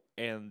felt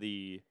and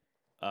the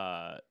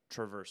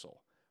traversal,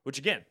 which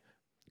again,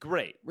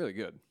 great. Really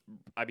good.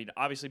 I mean,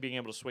 obviously being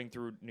able to swing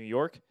through New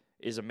York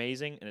is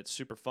amazing and it's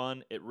super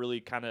fun. It really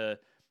kind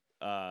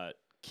of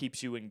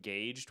keeps you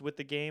engaged with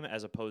the game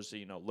as opposed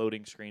to,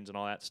 loading screens and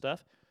all that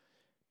stuff.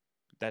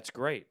 That's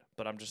great,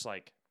 but I'm just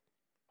like,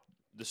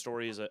 the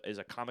story is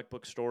a comic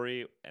book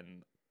story,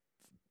 and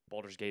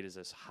Baldur's Gate is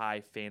this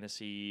high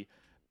fantasy,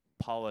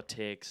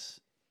 politics,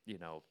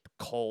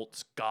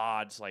 cults,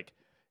 gods. Like,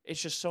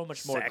 it's just so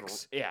much more.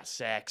 Sex.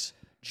 Sex,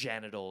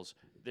 genitals.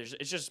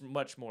 It's just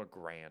much more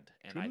grand.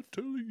 And I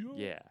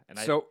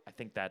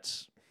think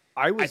that's.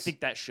 I think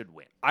that should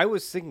win. I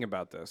was thinking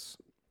about this,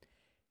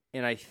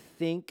 and I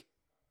think,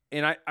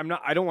 and I'm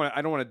not. I don't want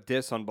to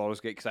diss on Baldur's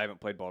Gate because I haven't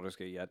played Baldur's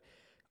Gate yet.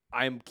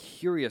 I'm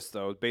curious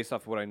though, based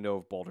off what I know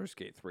of Baldur's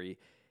Gate 3,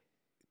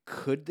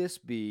 could this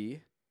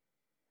be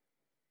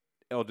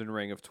Elden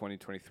Ring of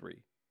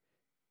 2023?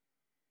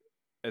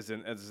 As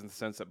in the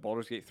sense that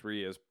Baldur's Gate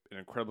 3 is an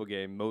incredible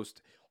game.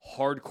 Most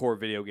hardcore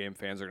video game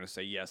fans are going to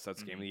say yes,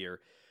 that's game of the year.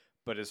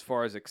 But as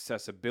far as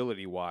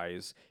accessibility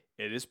wise,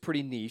 it is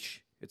pretty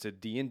niche. It's a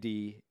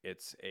D&D.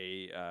 It's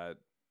a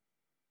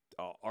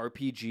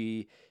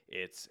RPG.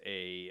 It's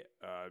a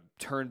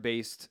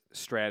turn-based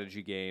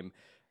strategy game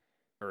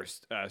or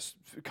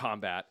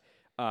combat.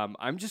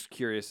 I'm just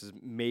curious, is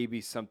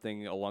maybe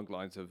something along the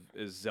lines of,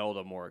 is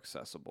Zelda more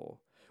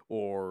accessible,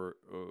 or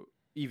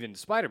even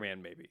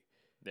Spider-Man maybe?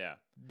 Yeah,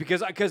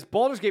 because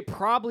Baldur's Gate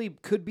probably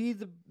could be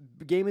the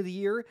game of the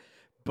year,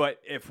 but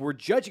if we're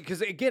judging,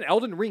 because again,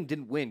 Elden Ring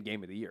didn't win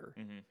game of the year,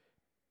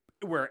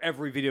 where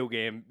every video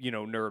game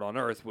nerd on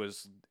earth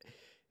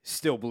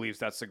still believes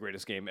that's the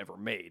greatest game ever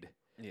made.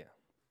 Yeah,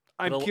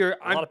 I'm curious.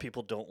 A lot of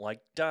people don't like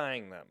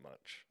dying that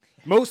much.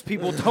 Most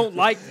people don't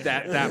like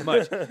that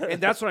much,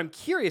 and that's what I'm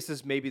curious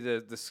is maybe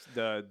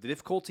the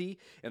difficulty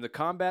and the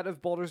combat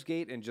of Baldur's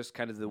Gate, and just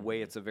kind of the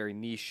way it's a very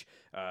niche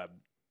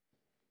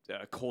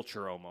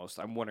culture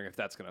almost. I'm wondering if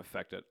that's going to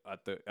affect it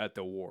at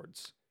the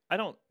awards.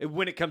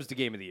 When it comes to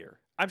Game of the Year.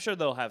 I'm sure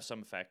they'll have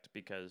some effect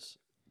because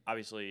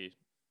obviously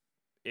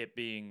it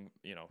being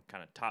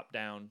kind of top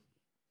down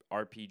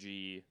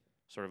RPG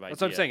sort of idea.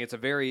 That's what I'm saying. It's a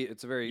very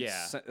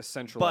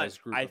centralized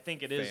but group. I of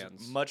think it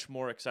fans. is much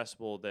more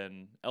accessible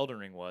than Elden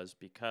Ring was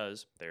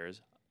because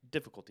there's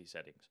difficulty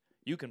settings.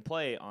 You can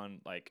play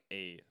on like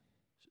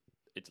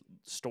it's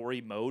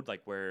story mode,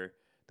 like where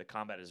the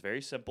combat is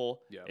very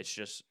simple. Yeah. It's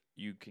just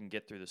you can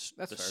get through the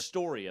fair.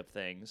 story of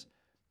things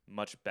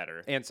much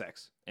better. And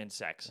sex. And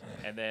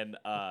then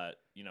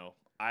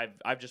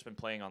I've just been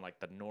playing on like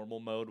the normal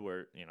mode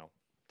where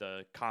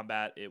the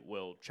combat, it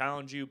will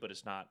challenge you, but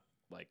it's not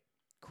like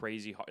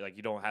crazy hard. Like,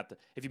 you don't have to,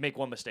 if you make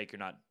one mistake, you're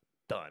not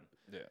done.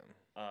 Yeah.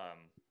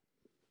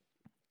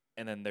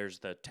 And then there's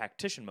the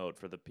tactician mode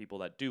for the people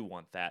that do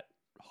want that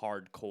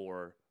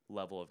hardcore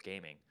level of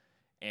gaming.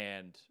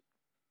 And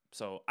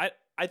so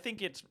I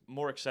think it's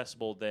more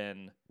accessible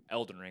than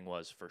Elden Ring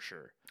was for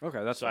sure.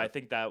 Okay, that's so fair. I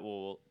think that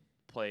will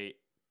play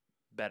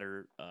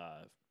better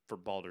for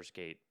Baldur's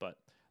Gate. But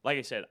like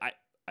I said, I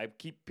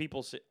keep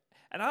people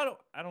and I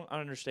don't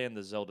understand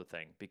the Zelda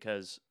thing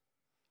because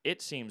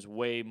it seems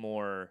way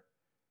more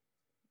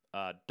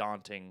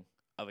daunting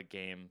of a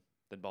game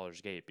than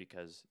Baldur's Gate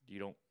because you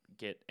don't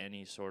get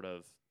any sort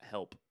of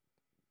help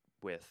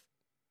with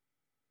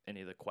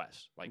any of the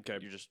quests. Like, okay.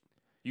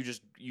 you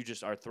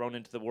just are thrown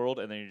into the world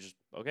and then you just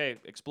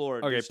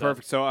explore. Okay,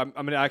 perfect. So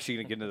I'm actually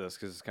gonna get into this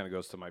because this kind of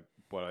goes to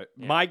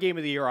my game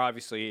of the year.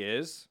 Obviously,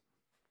 is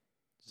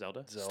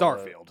Zelda?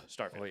 Starfield.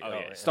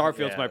 Starfield.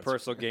 Starfield's my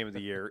personal game of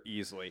the year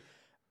easily.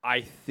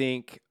 I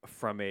think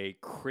from a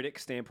critic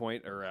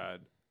standpoint or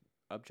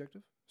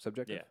subjective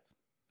standpoint.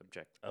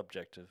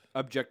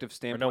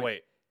 Or no,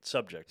 wait.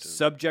 Subjective.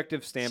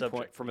 Subjective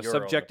standpoint. From a Your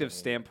subjective opinion.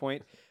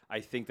 standpoint, I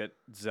think that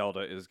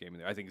Zelda is game of the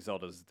year. I think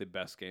Zelda is the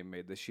best game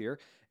made this year,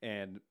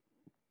 and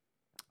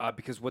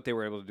because what they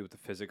were able to do with the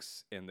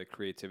physics and the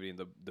creativity and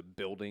the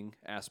building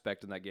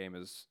aspect in that game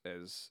is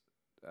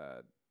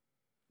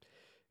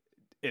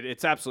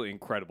it's absolutely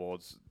incredible.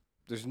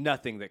 There's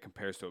nothing that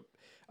compares to it.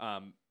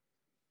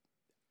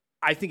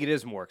 I think it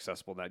is more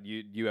accessible than that.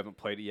 You haven't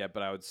played it yet,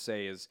 but I would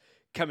say is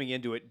coming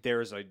into it,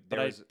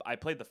 I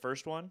played the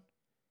first one,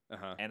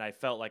 and I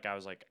felt like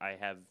I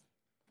have.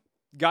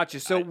 Gotcha.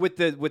 So with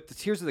the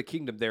Tears of the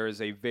Kingdom, there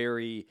is a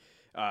very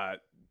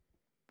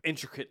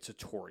intricate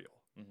tutorial.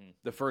 Mm-hmm.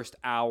 The first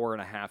hour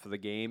and a half of the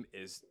game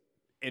is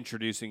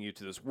introducing you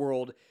to this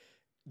world,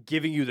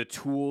 giving you the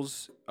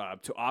tools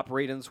to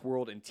operate in this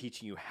world, and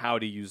teaching you how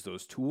to use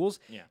those tools.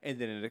 Yeah. And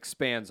then it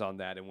expands on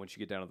that, and once you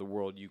get down to the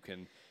world, you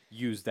can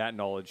use that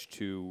knowledge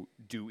to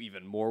do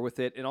even more with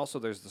it. And also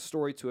there's the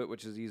story to it,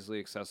 which is easily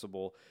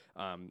accessible,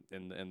 and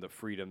the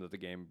freedom that the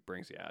game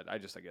brings. Yeah, I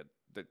get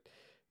that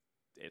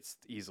it's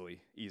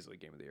easily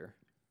game of the year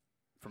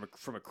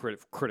from a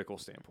critical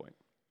standpoint.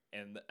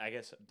 And I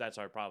guess that's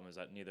our problem is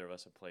that neither of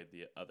us have played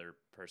the other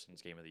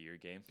person's Game of the Year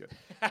game. Good.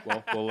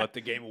 Well, we'll let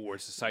the Game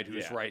Awards decide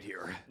who's right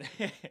here.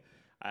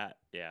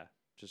 Yeah.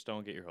 Just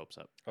don't get your hopes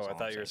up. Oh, That's I all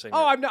thought I'm you were saying.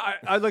 saying. Oh, I'm not.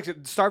 I like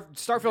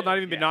Starfield not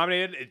even been Yeah.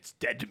 nominated. It's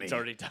dead to me. It's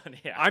already done.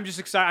 Yeah. I'm just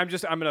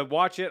excited. I'm gonna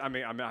watch it. I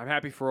mean, I'm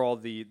happy for all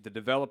the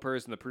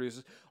developers and the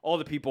producers, all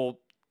the people.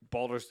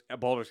 Baldur's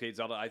Gate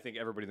Zelda. I think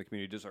everybody in the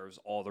community deserves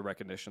all the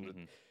recognition that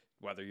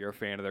whether you're a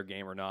fan of their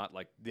game or not.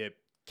 Like the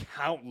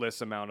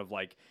countless amount of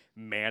like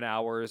man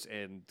hours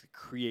and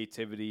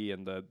creativity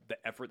and the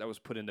effort that was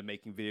put into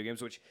making video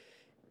games, which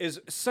is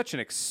such an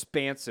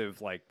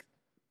expansive like.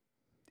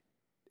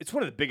 It's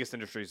one of the biggest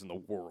industries in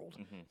the world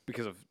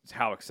because of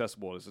how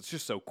accessible it is. It's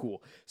just so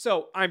cool.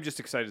 So I'm just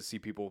excited to see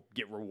people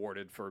get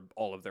rewarded for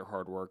all of their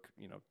hard work,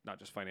 not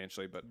just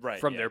financially, but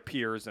from their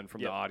peers and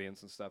from the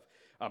audience and stuff.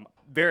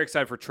 Very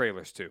excited for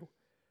trailers too.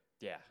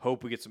 Yeah.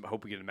 Hope we get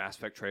a Mass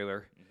Effect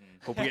trailer.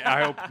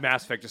 I hope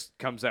Mass Effect just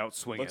comes out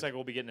swinging. Looks like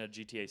we'll be getting a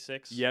GTA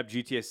 6. Yep,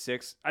 GTA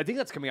 6. I think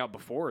that's coming out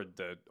before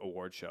the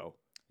award show.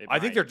 I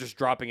think they're just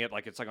dropping it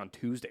like it's like on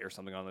Tuesday or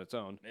something on its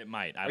own. It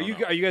might. Are you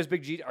guys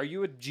big Are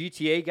you a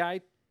GTA guy?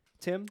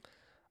 Tim?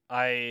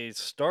 I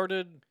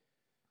started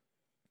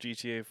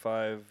GTA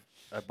 5.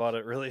 I bought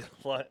it really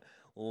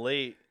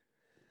late.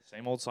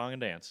 Same old song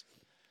and dance.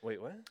 Wait,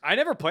 what? I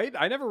never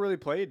really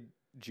played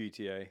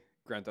GTA,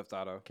 Grand Theft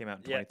Auto. Came out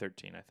in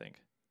 2013, I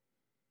think.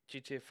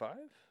 GTA 5?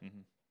 Mm-hmm.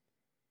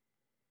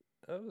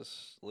 That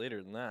was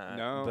later than that.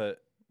 No.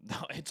 But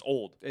No, it's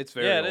old. It's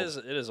very old.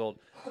 It is old.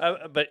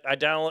 But I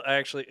downloaded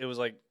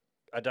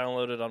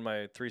on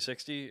my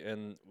 360,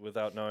 and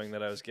without knowing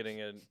that I was getting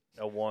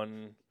a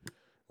 1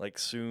 like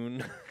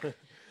soon.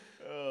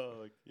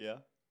 Oh, yeah.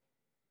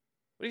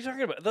 What are you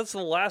talking about? That's the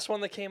last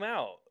one that came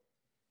out.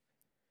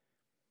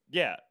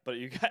 Yeah, but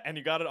you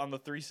got it on the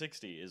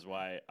 360 is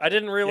why. I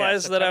didn't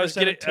realize that I was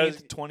getting.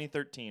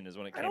 2013 is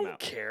when it I came don't out.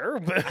 care,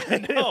 but I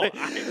know.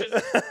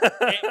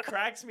 It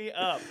cracks me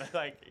up.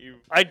 Like you.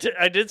 I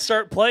did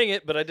start playing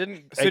it, but I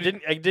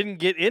didn't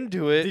get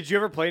into it. Did you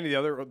ever play any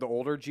of the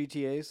older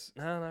GTAs?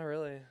 No, not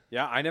really.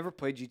 Yeah, I never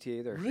played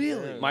GTA either.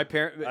 Really? My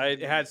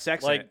it had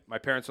sex in it. My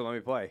parents would let me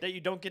play. That you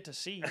don't get to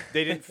see.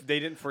 They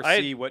didn't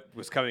foresee what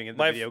was coming in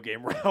the video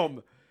game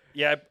realm.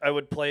 Yeah, I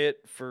would play it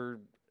for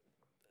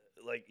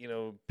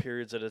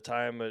periods at a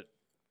time. But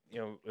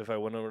if I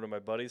went over to my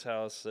buddy's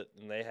house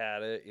and they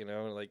had it,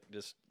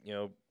 just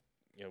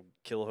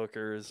kill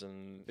hookers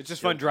and it's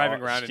just fun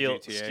driving around in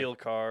GTA. Steal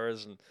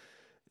cars and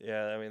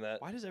I mean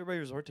that. Why does everybody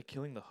resort to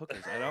killing the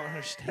hookers? I don't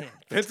understand.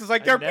 This is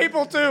like they're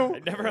people too. I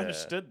never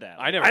understood that.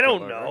 I never. I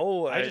don't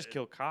know. I just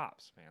kill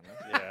cops, man.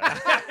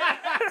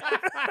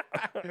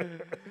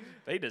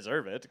 They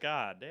deserve it.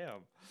 God damn.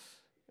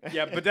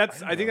 Yeah, but I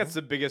think that's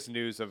the biggest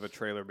news of a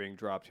trailer being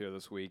dropped here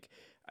this week.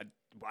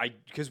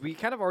 Because we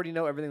kind of already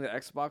know everything that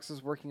Xbox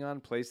is working on.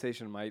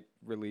 PlayStation might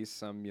release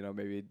some,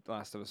 maybe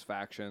Last of Us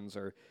Factions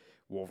or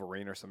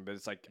Wolverine or something. But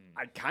it's like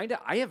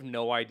I have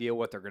no idea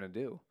what they're gonna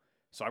do.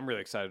 So I'm really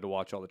excited to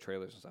watch all the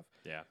trailers and stuff.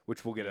 Yeah,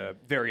 which we'll get a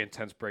very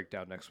intense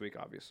breakdown next week,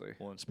 obviously.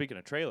 Well, and speaking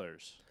of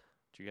trailers,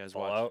 did you guys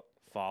Fallout?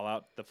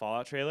 watch the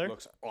Fallout trailer?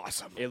 Looks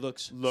awesome. It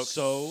looks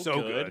so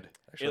good.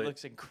 Actually, it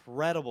looks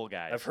incredible,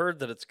 guys. I've heard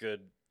that it's good.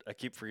 I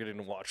keep forgetting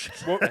to watch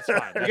it. Well, that's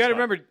fine. You got to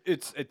remember,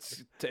 it's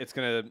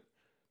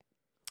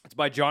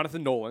by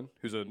Jonathan Nolan,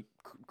 who's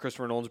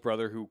Christopher Nolan's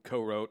brother, who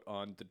co-wrote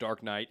on The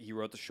Dark Knight. He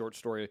wrote the short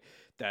story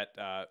that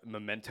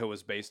Memento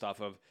is based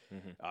off of.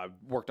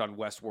 Worked on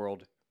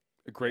Westworld.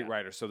 A great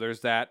writer. So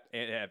there's that.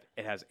 It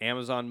has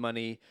Amazon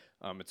money.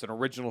 It's an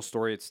original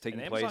story. It's taking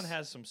place. Amazon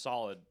has some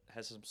solid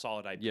IPs.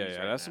 Yeah, right it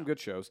now. has some good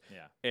shows.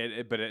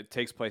 Yeah. But it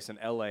takes place in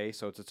L.A.,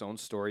 so it's its own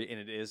story,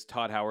 and it is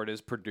Todd Howard is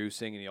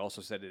producing, and he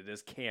also said it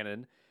is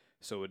canon.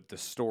 So the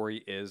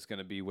story is going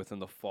to be within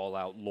the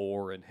Fallout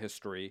lore and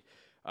history.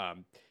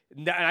 And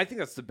I think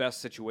that's the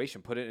best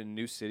situation. Put it in a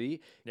new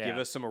city. Yeah. Give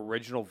us some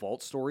original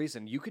Vault stories,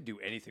 and you could do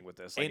anything with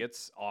this. Like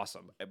it's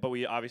awesome. But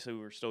we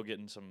were still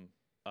getting some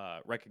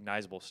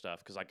recognizable stuff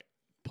because like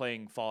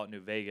playing Fallout New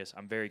Vegas,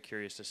 I'm very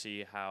curious to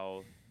see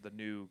how the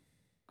new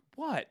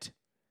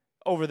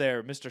over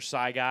there, Mr.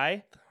 Psy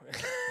Guy.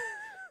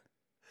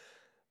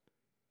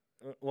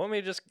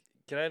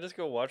 Can I just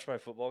go watch my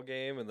football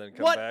game and then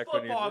come What back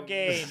football when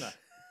game?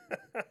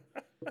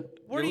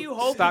 What are you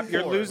hoping Stop! for?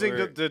 You're losing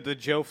the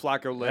Joe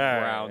Flacco led All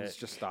Browns. right.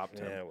 Just stop,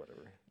 Tim. Yeah,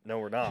 whatever. No,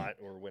 we're not.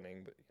 We're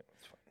winning, but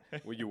it's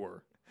fine. Well, you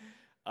were.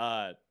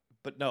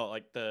 But no,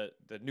 like the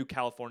new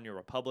California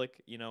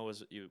Republic,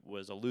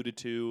 was alluded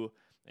to,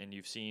 and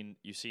you've seen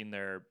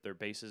their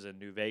bases in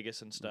New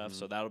Vegas and stuff.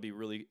 So that'll be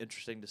really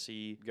interesting to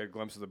see. You got a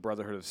glimpse of the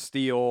Brotherhood of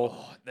Steel.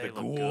 Oh, they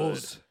the look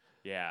ghouls. good.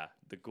 Yeah,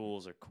 the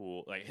ghouls are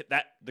cool. Like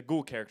the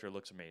ghoul character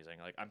looks amazing.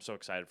 Like I'm so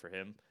excited for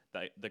him.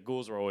 The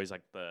ghouls are always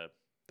like the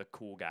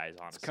cool guys.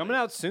 Honestly, It's coming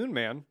out soon,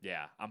 man.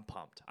 Yeah, I'm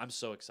pumped. I'm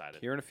so excited.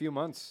 Here in a few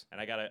months.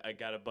 And I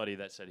got a buddy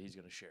that said he's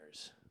gonna share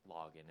his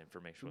login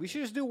information. We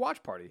should just do a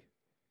watch party.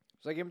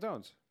 It's like Game of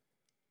Thrones.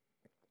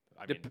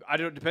 I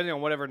mean, Depending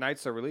on whatever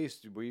nights are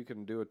released, we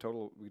can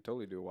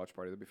totally do a watch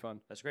party. That'd be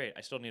fun. that's great.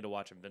 I still need to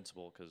watch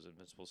Invincible because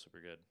Invincible's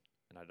super good,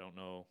 and I don't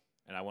know,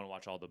 and I want to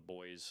watch all the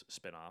boys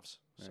spin-offs.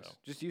 Nice. So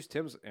Just use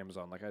Tim's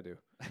Amazon like I do.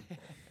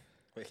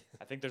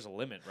 I think there's a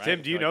limit, right?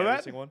 Tim, do you For, know every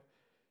that? single one?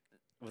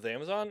 With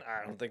Amazon,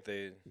 I don't think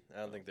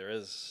there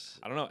is.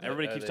 I don't know.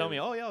 Everybody keeps they- telling me,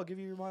 "Oh yeah, I'll give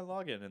you my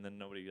login," and then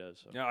nobody does.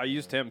 So. Yeah, I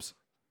used Tim's.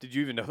 Did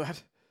you even know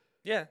that?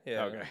 Yeah.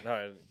 Okay.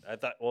 No, I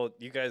thought. Well,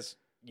 you guys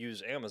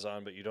use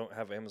Amazon, but you don't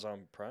have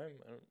Amazon Prime.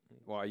 I don't,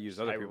 Well, I use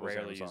other I people's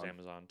rarely Amazon. use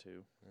Amazon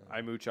too.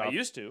 I mooch I off.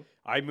 used to.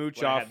 I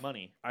mooch When I off. had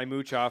money. I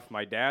mooch off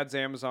my dad's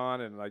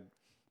Amazon, and like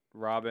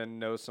Robin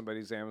knows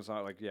somebody's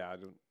Amazon. Like, yeah, I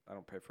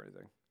don't pay for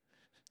anything.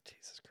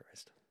 Jesus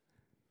Christ.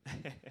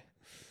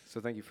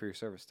 So thank you for your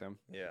service, Tim.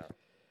 Yeah.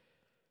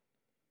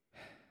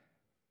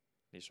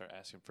 You start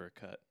asking for a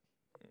cut.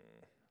 Pay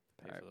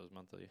Alright. for those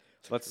monthly.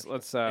 Let's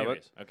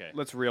Okay.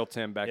 let's reel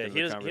Tim back Yeah, into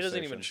he the doesn't. He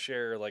conversation. doesn't even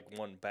share like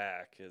one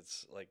back.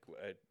 It's like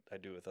I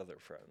do with other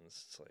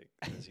friends. It's like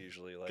it's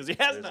usually like 'Cause he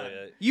has there's none.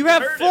 like You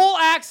have heard full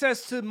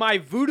access to my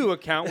Voodoo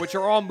account, which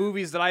are all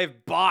movies that I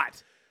have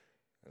bought.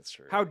 that's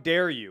true. How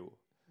dare you?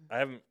 I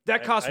haven't.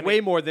 That costs I way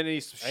need, more than any I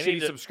shitty need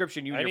to-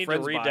 subscription you and I your need to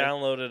friends buy.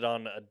 re-download it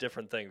on a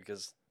different thing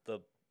because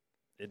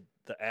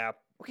the app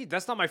Okay,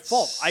 that's not my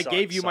fault. I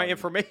gave you my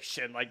Sucks, son.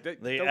 information. Like, the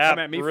don't app come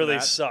at me really for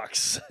that.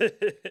 sucks.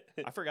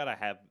 I forgot I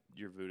have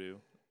your Voodoo.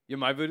 You have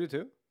my Voodoo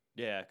too?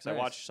 Yeah, because I Nice.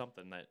 watched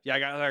something that Yeah, I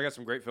got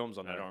some great films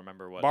on I there. don't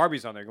remember what.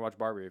 Barbie's on there. You can watch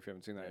Barbie if you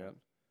haven't seen that Yeah. yet.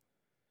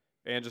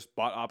 And just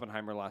bought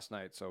Oppenheimer last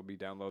night, so be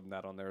downloading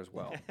that on there as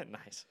well.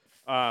 Nice.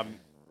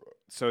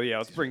 So yeah,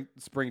 let's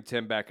bring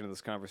Tim back into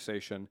this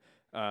conversation.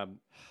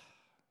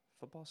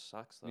 Football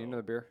sucks though. Need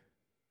another beer?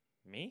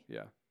 Me?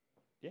 Yeah.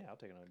 Yeah, I'll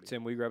take another beer.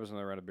 Tim, will you grab us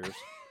another round of beers?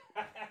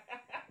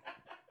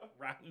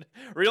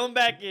 Reel him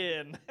back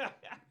in. God.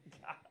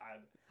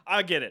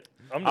 I'll get it.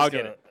 I'm I'll just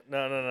get gonna, it.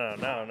 No.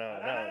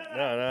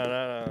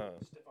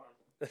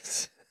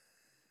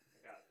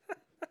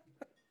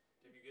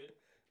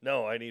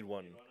 No, I need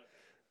one.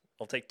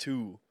 I'll take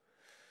two.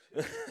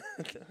 I'm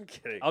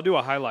kidding. I'll do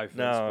a high life.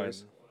 No,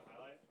 please.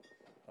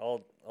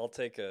 I'll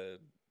take a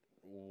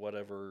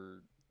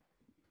whatever.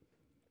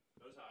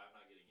 Notice how I'm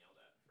not getting yelled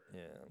at for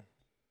Yeah.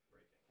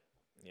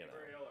 You know.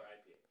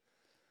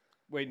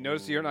 Wait,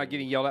 notice you're not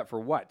getting yelled at for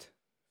what?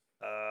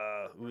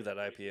 Ooh, that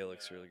IPA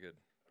looks really good.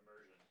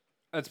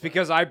 That's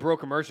because I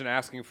broke immersion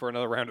asking for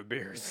another round of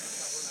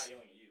beers.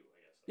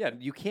 Yeah,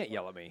 you can't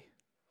yell at me.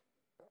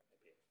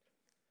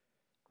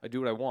 I do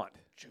what I want.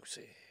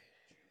 Juicy.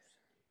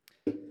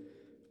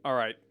 All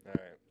right.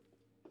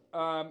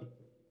 All right.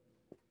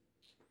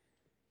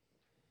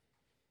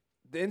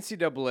 The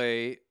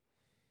NCAA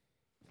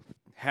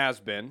has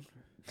been,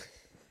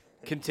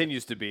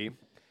 continues to be,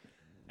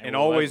 and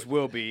will always ever-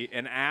 will be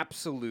an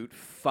absolute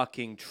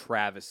fucking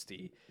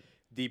travesty.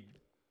 The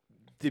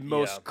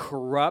most Yeah.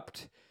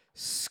 corrupt,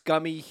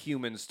 scummy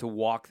humans to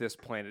walk this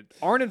planet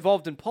aren't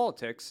involved in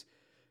politics.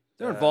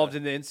 They're involved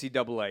in the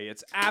NCAA.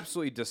 It's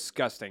absolutely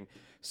disgusting.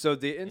 So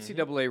the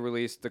NCAA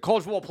released the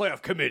College Football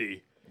Playoff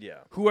Committee. Yeah.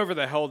 Whoever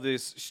the hell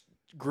this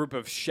group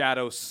of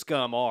shadow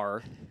scum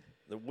are.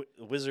 The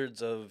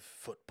Wizards of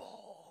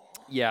Football.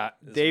 Yeah,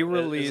 Is- they is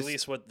released. at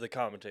least what the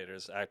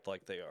commentators act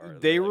like they are. They They're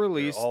like- they're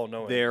released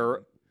all-knowing.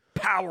 their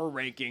power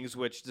rankings,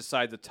 which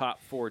decide the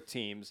top 4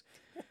 teams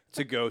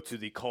to go to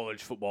the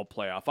college football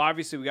playoff.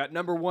 Obviously, we got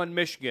number 1,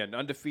 Michigan,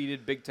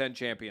 undefeated Big Ten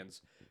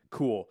champions.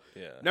 Cool.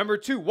 Yeah. Number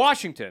 2,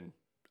 Washington,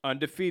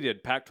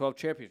 undefeated Pac-12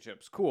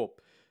 championships. Cool.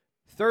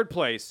 3rd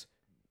place,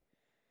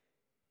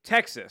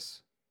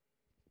 Texas,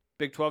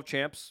 Big 12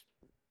 champs,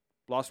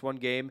 lost 1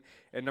 game.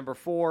 And number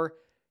 4,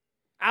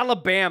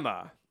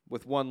 Alabama,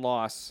 with 1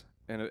 loss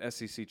and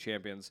SEC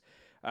champions.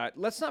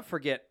 Let's not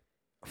forget,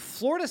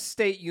 Florida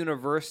State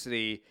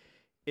University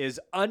is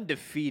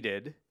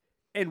undefeated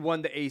and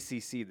won the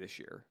ACC this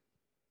year.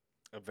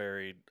 A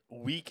very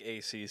weak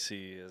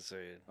ACC, as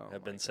they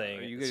have been saying.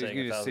 Are you guys saying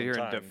going to sit here and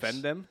 1,000 defend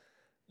times. them?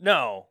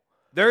 No.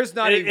 There's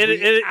not It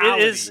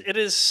reality.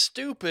 is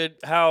stupid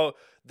how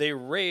they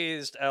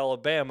raised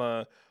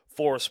Alabama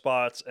 4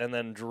 spots and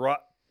then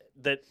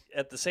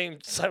at the same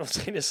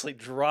simultaneously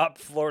dropped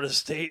Florida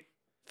State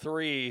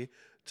 3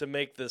 to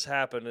make this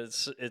happen.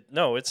 It's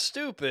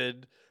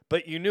stupid,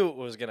 but you knew it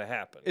was going to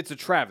happen. It's a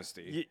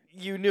travesty.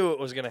 You knew it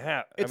was going to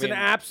happen. It's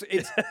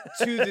it's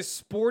to the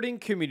sporting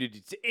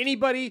community, to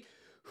anybody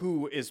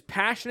who is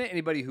passionate,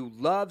 anybody who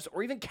loves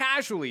or even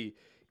casually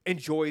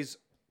enjoys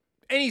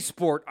any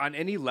sport on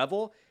any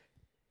level.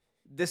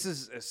 This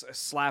is a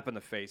slap in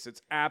the face.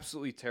 It's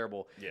absolutely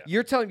terrible. Yeah.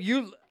 You're telling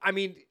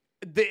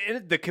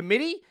the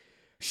committee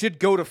should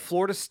go to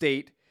Florida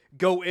State,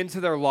 go into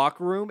their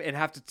locker room, and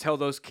have to tell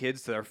those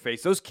kids to their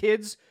face. Those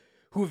kids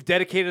who have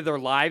dedicated their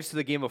lives to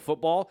the game of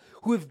football,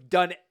 who have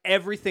done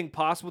everything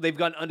possible. They've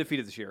gone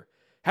undefeated this year.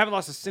 Haven't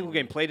lost a single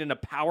game, played in a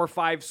Power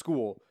 5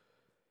 school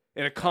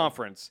in a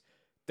conference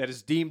that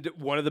is deemed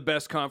one of the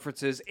best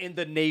conferences in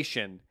the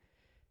nation.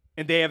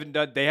 And they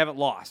haven't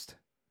lost.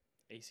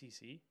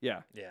 ACC?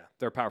 Yeah. Yeah.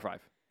 They're Power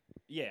 5.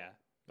 Yeah.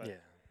 But Yeah.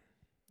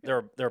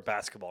 They're a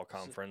basketball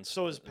conference.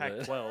 So is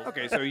Pac-12.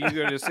 Okay, so you're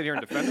going to sit here and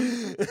defend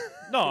them?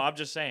 No, I'm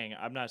just saying.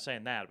 I'm not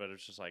saying that, but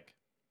it's just like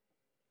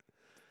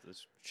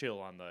let's chill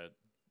on the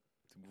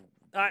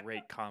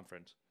great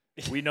conference.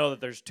 We know that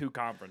there's 2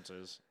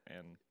 conferences,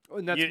 and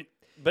And that's,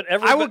 But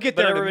I will get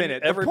there in a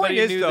minute. The Everybody point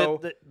is, knew though,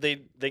 that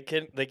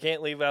they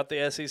can't leave out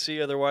the SEC.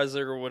 Otherwise,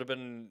 there would have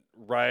been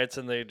riots,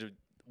 and they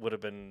would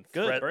have been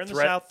Good. Burn the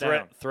South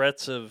down.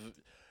 threats of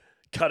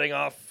cutting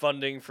off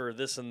funding for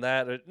this and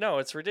that. No,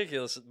 it's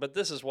ridiculous. But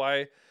this is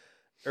why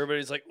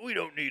everybody's like, we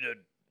don't need a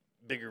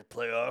bigger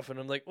playoff. And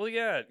I'm like, well,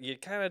 yeah, you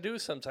kind of do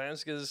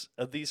sometimes because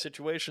of these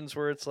situations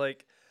where it's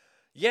like,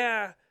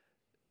 yeah,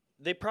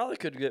 they probably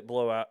could get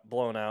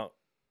blown out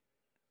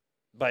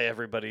by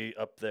everybody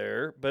up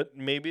there, but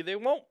maybe they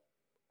won't.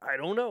 I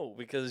don't know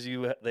because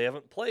they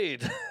haven't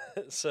played.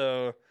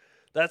 So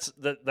that's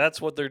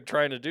what they're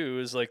trying to do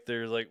is like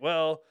they're like,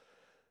 well,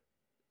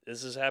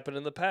 this has happened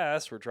in the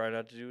past. We're trying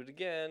not to do it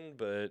again,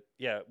 but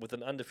yeah, with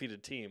an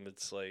undefeated team,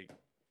 it's like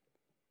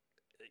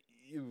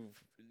you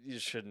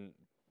shouldn't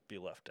be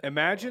left out.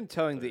 imagine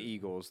telling the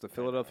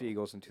Philadelphia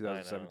Eagles in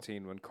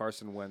 2017 when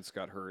Carson Wentz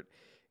got hurt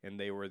and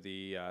they were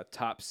the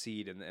top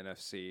seed in the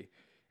NFC,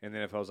 and the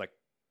NFL was like,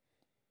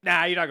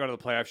 nah, you're not going to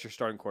the playoffs. Your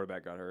starting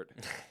quarterback got hurt.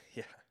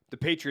 Yeah. The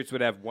Patriots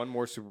would have one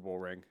more Super Bowl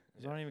ring.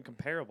 it's not even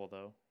comparable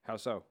though, How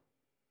so?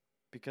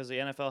 because the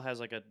NFL has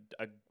like a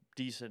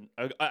decent,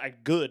 a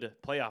good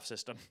playoff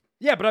system.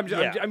 Yeah, but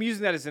Yeah. I'm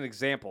using that as an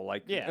example.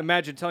 Like, Yeah.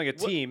 imagine telling a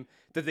team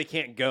that they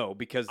can't go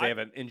because they have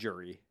an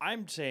injury.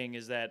 I'm saying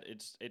is that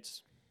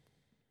it's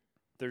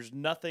there's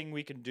nothing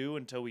we can do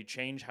until we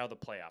change how the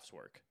playoffs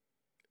work.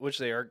 Which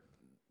they are.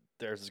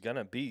 There's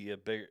gonna be a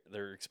big.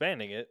 They're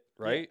expanding it,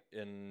 right?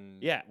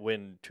 And Yeah.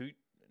 when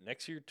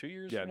next year, 2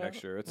 years. Yeah, from now?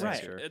 next year. It's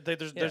Right. next year.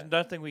 There's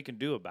nothing we can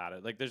do about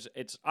it. Like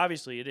it's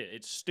obviously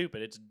it's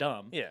stupid. It's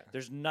dumb. Yeah.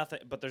 There's nothing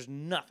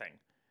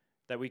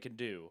that we can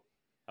do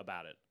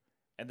about it.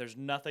 And there's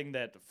nothing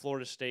that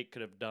Florida State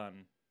could have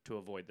done to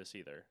avoid this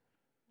either.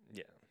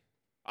 Yeah.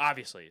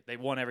 Obviously, they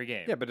won every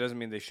game. Yeah, but it doesn't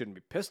mean they shouldn't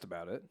be pissed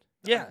about it.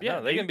 Yeah. Yeah,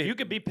 no, they can be. you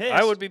could be pissed.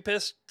 I would be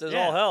pissed as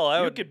all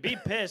hell. You could be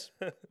pissed,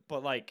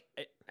 but like,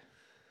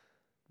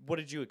 what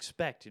did you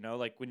expect? You know,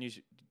 like when you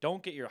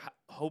don't get your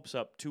hopes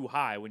up too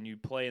high when you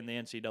play in the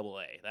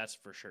NCAA. That's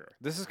for sure.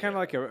 This is kind of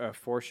like a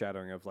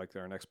foreshadowing of like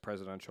their next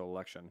presidential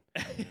election.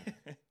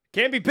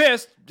 Can't be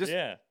pissed. Just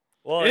yeah.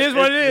 Well, it is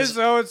what it is.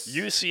 So it's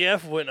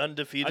UCF went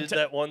undefeated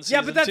that one season.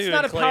 yeah, but that's too,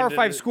 not a and Power claimed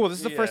 5 it- school. This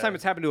is the first yeah. time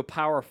it's happened to a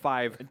Power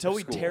 5 Until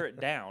we school. tear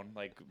it down,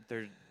 like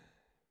there,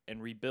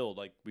 and rebuild,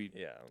 like we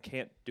Yeah.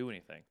 can't do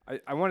anything.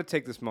 I want to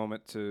take this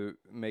moment to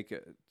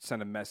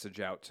send a message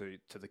out to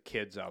the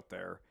kids out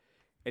there.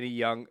 Any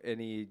young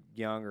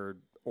or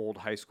old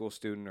high school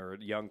student or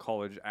young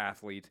college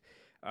athlete,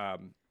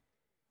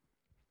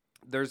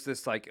 there's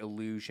this like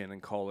illusion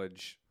in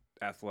college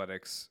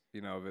athletics,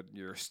 you know, that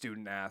you're a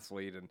student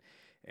athlete and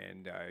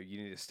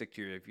you need to stick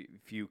to your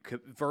if you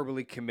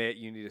verbally commit,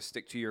 you need to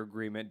stick to your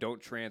agreement.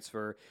 Don't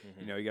transfer.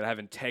 You know, you got to have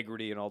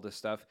integrity and all this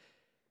stuff.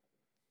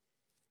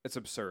 It's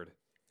absurd.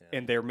 Yeah.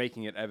 And they're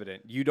making it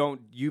evident. You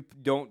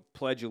don't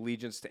pledge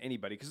allegiance to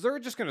anybody because they're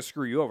just going to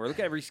screw you over. Look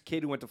at every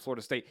kid who went to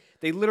Florida State.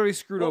 They literally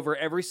screwed over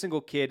every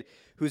single kid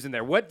who's in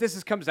there. What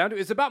this comes down to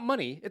is about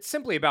money. It's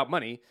simply about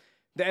money.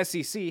 The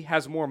SEC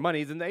has more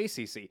money than the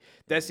ACC.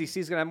 The SEC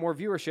is going to have more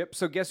viewership,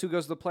 so guess who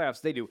goes to the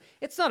playoffs? They do.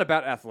 It's not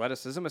about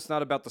athleticism. It's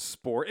not about the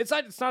sport. It's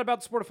not about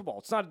the sport of football.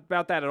 It's not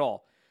about that at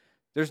all.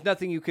 There's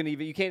nothing you can't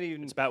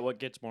even. It's about what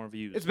gets more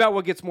views. It's about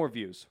what gets more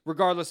views,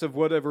 regardless of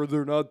whatever.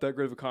 They're not that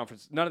great of a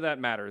conference. None of that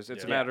matters.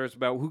 It matters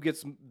about who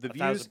gets the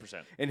views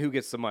 1,000%. and who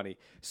gets the money.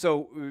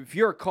 So if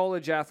you're a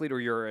college athlete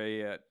or you're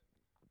a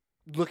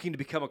looking to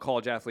become a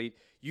college athlete,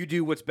 you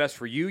do what's best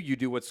for you. You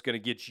do what's going to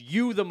get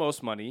you the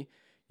most money.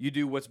 You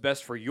do what's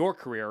best for your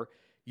career.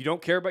 You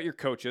don't care about your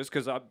coaches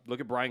because look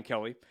at Brian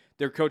Kelly.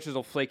 Their coaches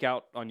will flake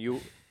out on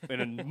you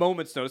in a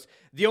moment's notice.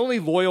 The only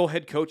loyal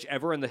head coach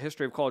ever in the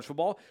history of college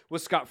football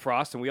was Scott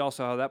Frost, and we all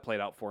saw how that played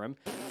out for him.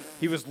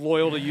 He was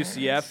loyal to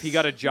UCF. He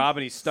got a job,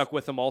 and he stuck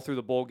with them all through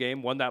the bowl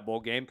game, won that bowl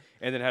game,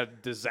 and then had a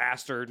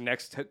disaster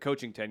next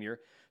coaching tenure.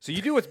 So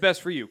you do what's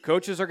best for you.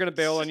 Coaches are going to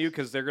bail on you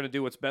because they're going to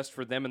do what's best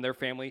for them and their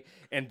family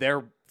and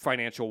their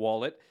financial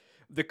wallet.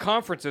 The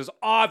conferences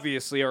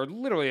obviously are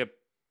literally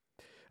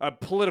a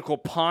political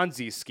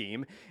Ponzi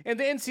scheme, and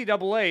the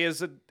NCAA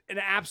is an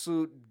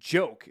absolute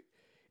joke.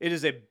 It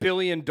is a $1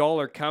 billion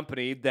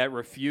company that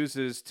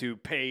refuses to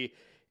pay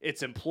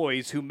its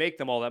employees who make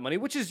them all that money,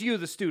 which is you,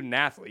 the student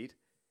athlete.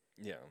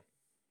 Yeah.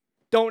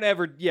 Don't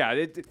ever,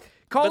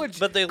 college.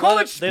 But they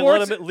college let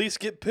sports, them at least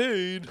get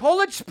paid.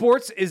 College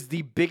sports is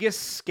the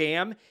biggest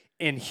scam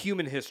in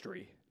human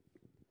history.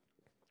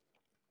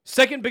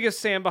 Second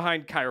biggest scam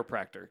behind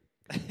chiropractics.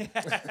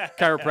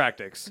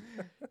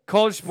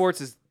 College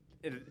sports is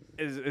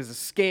a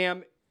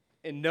scam,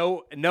 and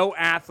no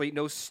athlete,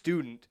 no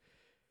student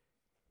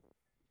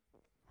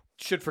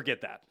should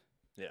forget that.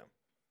 Yeah.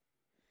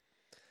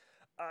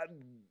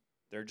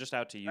 They're just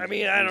out to use. I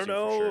mean, I don't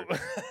know.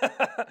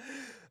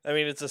 I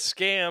mean, it's a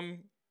scam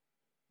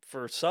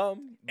for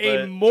some.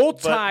 A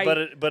but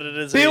it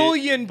is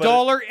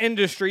multi-billion-dollar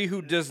industry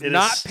who does it is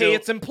not still- pay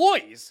its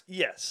employees.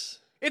 Yes.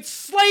 It's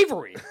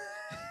slavery.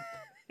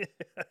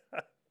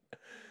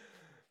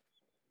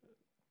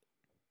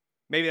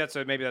 Maybe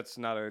that's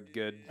not a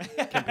good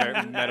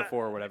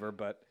metaphor or whatever,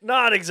 but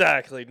Not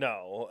exactly,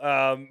 no.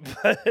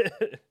 But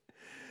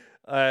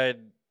I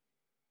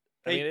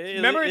mean,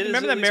 remember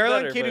the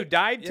Maryland better, kid who but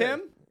died, yeah.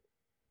 Tim?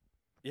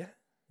 Yeah.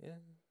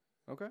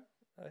 Okay.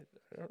 I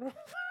don't know.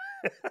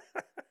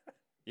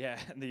 Yeah,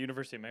 and the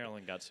University of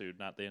Maryland got sued,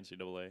 not the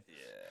NCAA.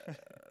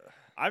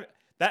 Yeah.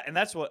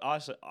 That's what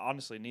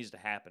honestly needs to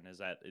happen is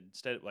that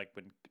instead of, like,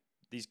 when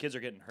these kids are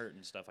getting hurt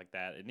and stuff like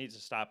that, it needs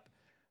to stop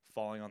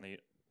falling on the.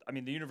 I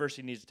mean, the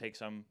university needs to take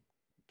some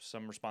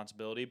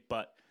responsibility,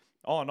 but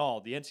all in all,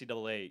 the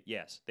NCAA,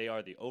 yes, they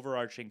are the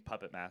overarching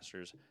puppet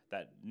masters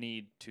that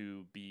need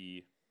to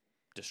be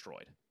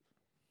destroyed.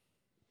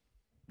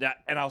 Yeah,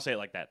 and I'll say it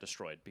like that,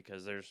 destroyed,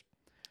 because there's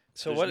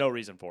no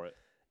reason for it.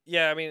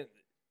 Yeah, I mean,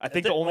 I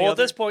think the only at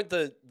this point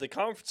the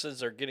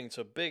conferences are getting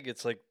so big,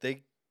 it's like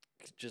they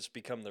just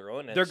become their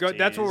own entities.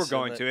 That's what we're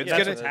going to.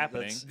 That's what's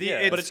happening.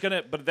 But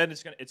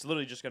It's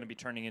literally just gonna be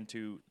turning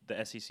into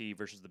the SEC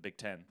versus the Big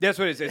Ten. That's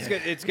what it is.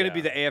 It's going to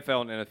be the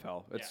AFL and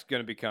NFL. It's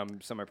going to become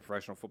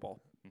semi-professional football.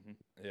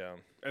 Mm-hmm.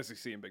 Yeah.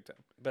 SEC and Big Ten.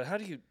 But how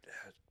do you?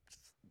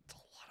 It's a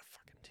lot of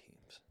fucking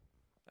teams.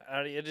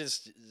 How do you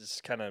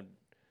just kind of?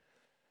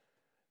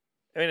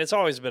 I mean, it's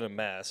always been a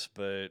mess,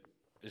 but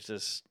it's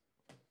just.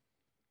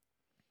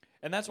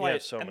 And that's You why.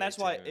 have so many That's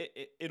why teams.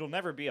 it'll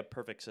never be a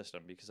perfect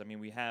system because I mean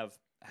we have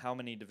how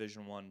many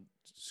Division I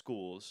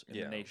schools in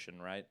Yeah. the nation,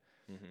 right?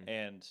 Mhm.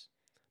 And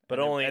But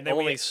and only then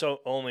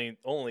we-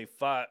 only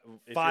five.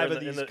 If five you're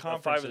of in these the,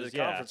 conferences, five of the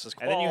yeah. conferences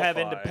And then you have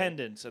qualify.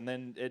 independents, and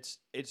then it's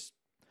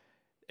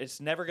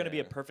never going to be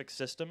a Yeah. perfect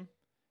system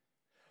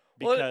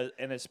Well, because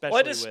and especially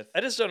Well, with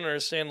I just don't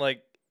understand.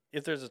 Like,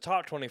 if there's a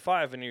top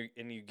 25 and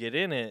you get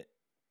in it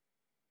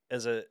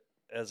as a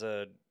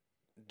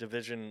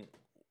Division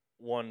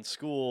I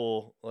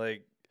school,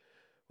 like,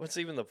 what's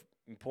even the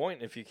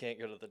point if you can't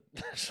go to the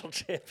national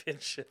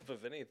championship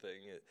of anything?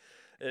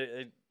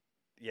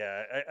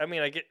 I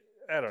mean,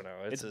 I don't know.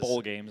 it's just-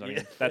 bowl games. I mean,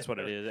 yeah. that's what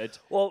it is. It's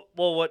Well,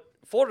 what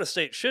Florida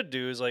State should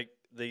do is like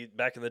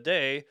back in the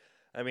day.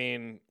 I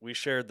mean, we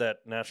shared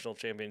that national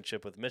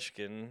championship with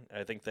Michigan.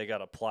 I think they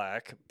got a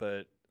plaque,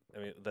 but I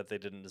mean that they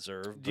didn't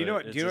deserve. Do you know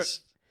but what- it's do you know what-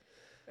 just-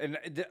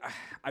 And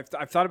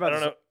I've thought about I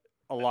don't this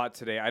a lot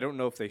today. I don't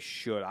know if they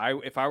should.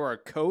 If I were a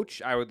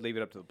coach, I would leave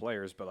it up to the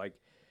players. But like,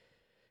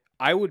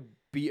 I would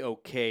be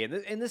okay.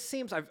 And this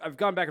seems I've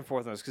gone back and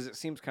forth on this because it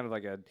seems kind of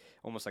like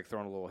almost like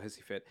throwing a little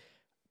hissy fit.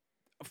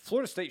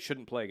 Florida State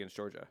shouldn't play against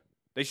Georgia.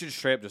 They should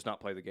straight up just not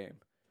play the game.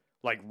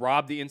 Like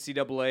rob the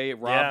NCAA,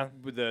 rob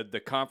the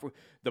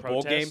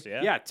bowl game. Protest,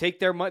 yeah. Take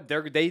their money.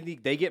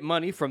 They get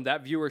money from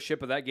that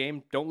viewership of that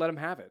game. Don't let them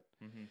have it.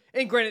 Mhm.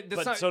 And granted,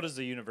 that's but not, so does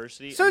the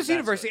university. so and does the that's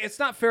university. what- It's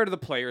not fair to the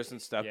players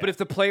and stuff. Yeah. But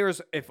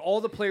if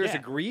all the players Yeah.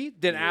 agree,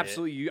 then Yeah.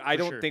 absolutely, I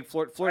don't sure. think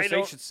Florida I State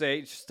don't-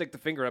 should stick the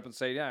finger up and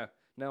say, yeah,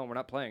 no, we're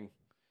not playing.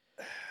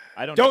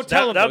 I don't. Don't know.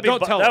 tell them. That would be Don't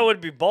tell that them.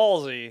 would be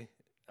ballsy.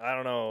 I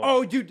don't know.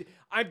 Oh, dude,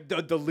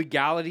 the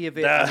legality of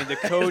it. I mean, the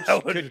coach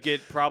that would- could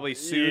get probably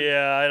sued.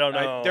 Yeah, I don't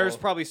know. There's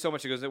probably so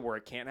much that goes in where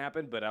it can't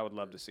happen, but I would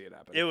love to see it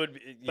happen. it would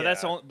be. But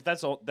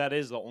that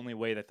is the only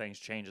way that things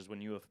change is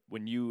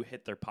when you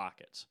hit their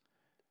pockets.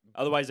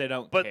 Otherwise, they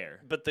don't care.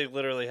 But they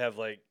literally have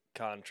like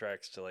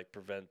contracts to like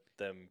prevent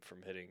them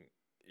from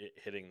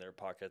hitting their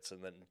pockets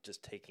and then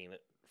just taking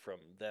it from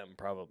them.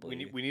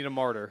 Probably. we need a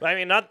martyr. But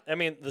I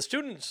mean, the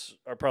students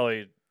are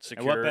probably secure.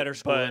 And what better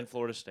school but than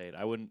Florida State?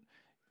 I wouldn't.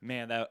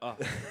 Man,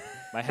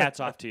 my hat's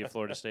off to you,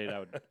 Florida State.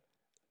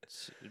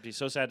 It'd be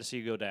so sad to see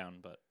you go down,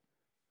 but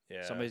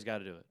yeah, somebody's got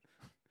to do it.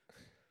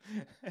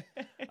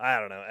 I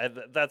don't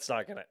know. That's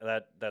not gonna.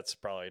 That's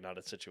probably not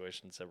a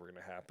situation that's ever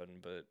gonna happen.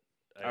 But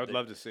I would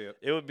love to see it.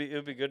 It would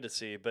be good to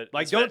see. But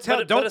Like, espe- don't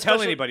but tell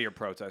especially- anybody you're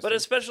protesting. But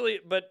especially,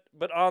 but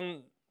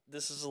on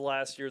this is the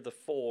last year of the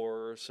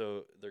 4,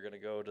 so they're gonna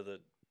go to the.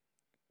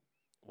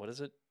 What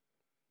is it?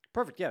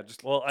 Perfect. Yeah,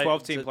 just Well,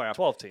 12-team the playoff.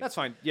 12 teams. That's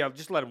fine. Yeah,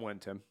 just let them win,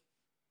 Tim.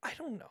 I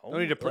don't know. No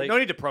need to Like, no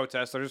need to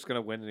protest. They're just going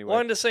to win anyway. Well,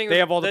 I'm just saying they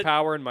have all the that-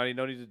 power and money.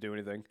 No need to do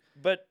anything.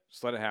 But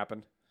Just let it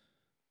happen.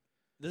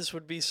 this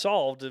would be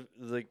solved.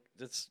 Like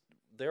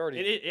they already.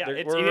 It's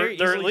they're very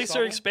at easily least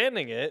they're solvable.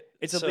 expanding it.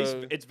 It's so, at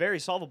least it's very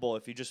solvable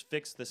if you just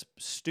fix this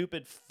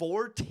stupid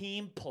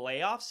 4-team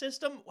playoff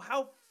system.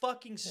 How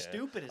fucking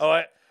stupid is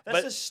that? That's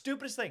but- the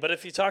stupidest thing. But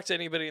if you talk to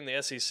anybody in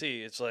the SEC,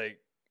 it's like,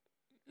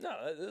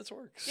 no, this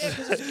works. yeah,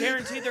 because it's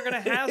guaranteed they're gonna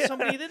have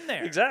somebody in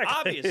there. Exactly.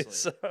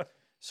 Obviously.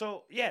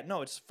 So yeah,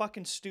 no, it's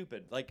fucking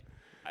stupid. Like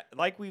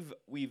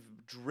we've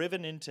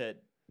driven into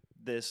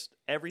this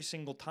every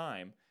single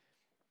time.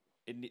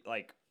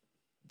 Like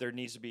there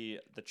needs to be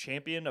the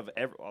champion of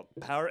every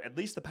power, at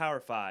least the Power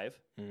 5.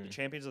 The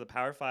champions of the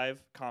Power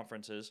 5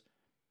 conferences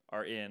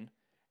are in,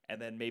 and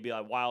then maybe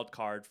a wild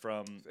card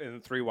from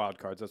And 3 wild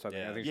cards. That's what I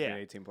think. I think it's Yeah. an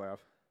 18 playoff.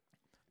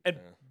 and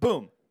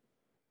boom,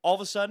 all of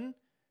a sudden,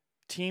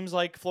 teams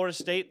like Florida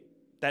State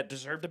that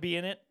deserve to be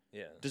in it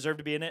Yeah. deserve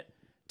to be in it.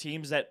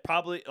 Teams that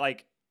probably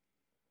like,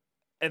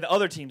 and the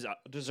other teams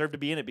deserve to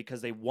be in it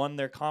because they won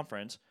their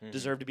conference,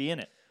 deserve to be in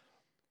it.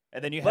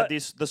 And then you have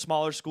But- the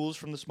smaller schools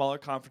from the smaller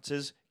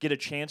conferences get a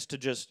chance to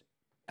just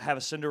have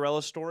a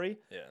Cinderella story.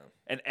 Yeah.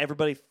 And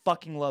everybody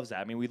fucking loves that.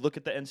 I mean, we look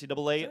at the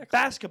NCAA Exactly.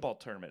 basketball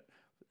tournament.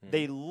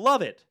 They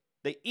love it.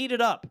 They eat it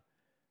up.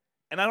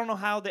 And I don't know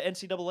how the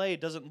NCAA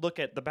doesn't look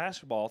at the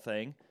basketball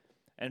thing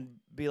and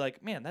be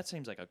like, man, that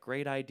seems like a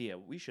great idea.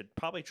 We should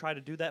probably try to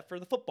do that for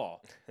the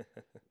football.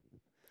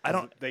 I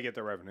don't. They get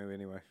their revenue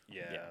anyway.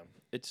 Yeah.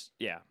 It's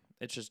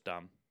just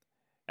dumb.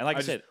 And like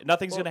I said,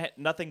 nothing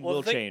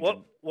will change.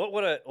 What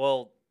would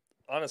Well,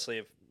 honestly,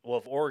 if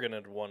Oregon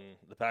had won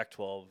the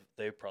Pac-12,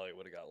 they probably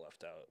would have got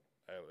left out.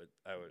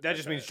 I would. That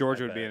just means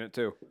Georgia would be in it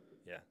too.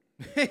 Yeah.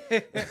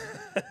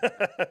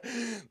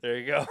 There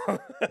you go.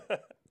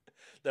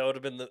 That would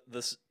have been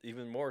this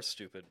even more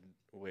stupid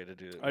way to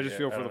do it. I just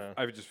feel for know.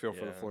 I would just feel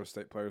for the Yeah. Florida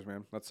State players,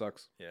 man. That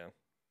sucks. Yeah.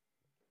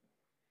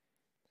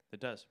 It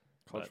does.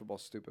 College But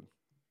football's stupid.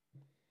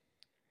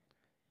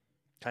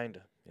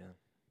 Kinda. Yeah.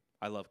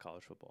 I love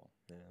college football.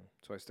 Yeah.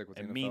 So I stick with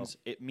the It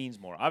NFL. means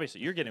more.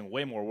 Obviously, you're getting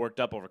way more worked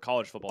up over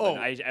college football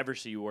than I ever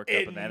see you worked up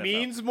in the NFL. It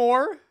means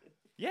more?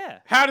 Yeah.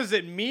 How does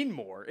it mean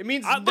more? It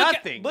means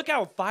nothing. Look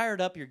how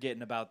fired up you're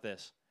getting about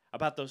this.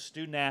 About those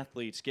student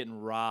athletes getting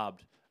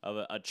robbed of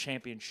a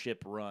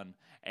championship run.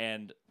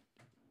 And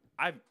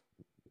I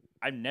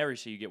never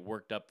see you get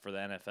worked up for the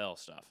NFL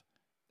stuff.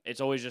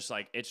 It's always just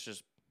like, it's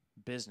just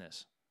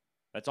business.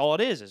 That's all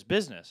it is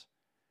business.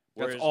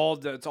 That's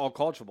Whereas- all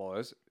college football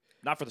is.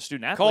 Not for the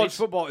student athletes. College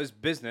football is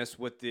business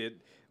with the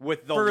For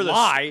the-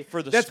 lie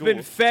for the that's been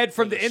schools. fed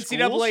from For the the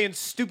NCAA schools? and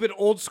stupid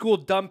old school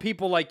dumb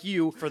people like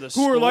you For the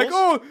who are like,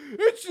 schools? oh,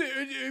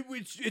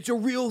 it's a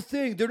real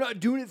thing. They're not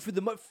doing it for the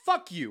money.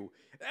 Fuck you.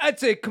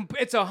 It's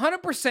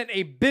 100%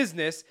 a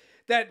business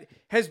that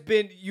has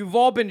been. You've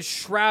all been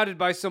shrouded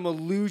by some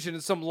illusion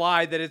and some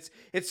lie that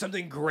it's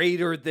something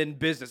greater than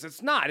business.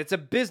 It's not. It's a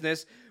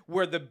business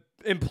where the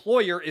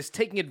employer is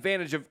taking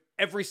advantage of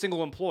every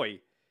single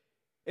employee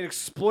and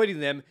exploiting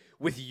them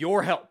with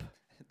your help.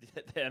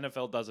 The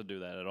NFL doesn't do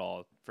that at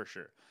all, for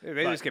sure.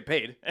 They at least get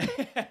paid.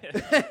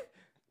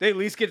 They at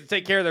least get to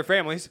take care of their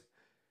families.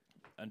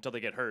 Until they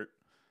get hurt.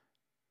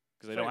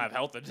 Because they don't have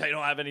they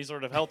don't have any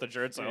sort of health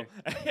insurance. So,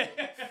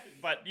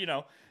 but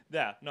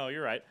yeah, no,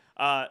 you're right.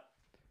 All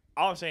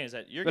I'm saying is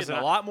that you're getting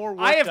a lot more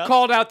worked I have up.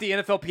 called out the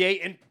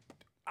NFLPA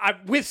and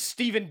with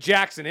Steven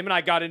Jackson. Him and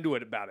I got into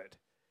it about it.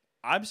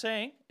 I'm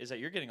saying is that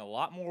you're getting a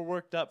lot more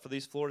worked up for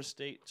these Florida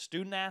State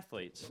student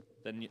athletes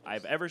than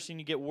I've ever seen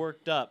you get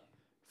worked up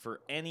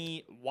for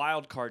any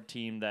wild card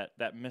team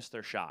that missed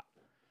their shot.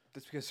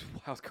 That's because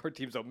wild card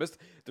teams don't miss.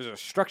 There's a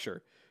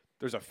structure.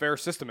 There's a fair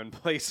system in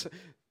place.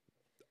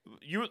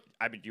 You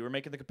were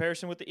making the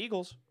comparison with the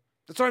Eagles.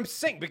 That's what I'm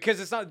saying, because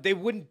it's not. They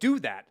wouldn't do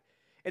that.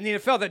 In the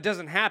NFL, that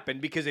doesn't happen,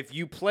 because if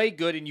you play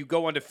good and you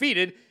go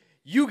undefeated,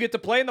 you get to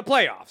play in the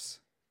playoffs.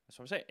 That's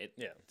what I'm saying.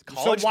 Yeah.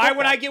 So why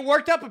would I get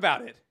worked up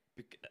about it?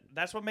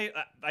 That's what made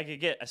I could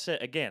get. I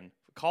said again,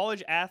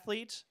 college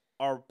athletes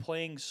are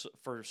playing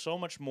for so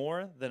much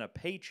more than a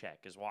paycheck.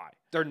 Is why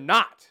They're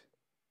not.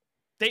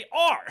 they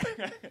are.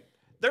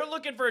 They're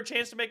looking for a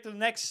chance to make the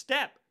next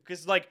step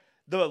because, like,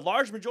 the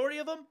large majority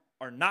of them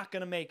are not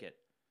going to make it,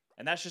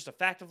 and that's just a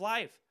fact of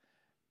life.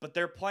 But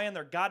they're playing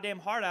their goddamn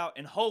heart out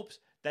in hopes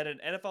that an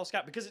NFL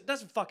scout, because it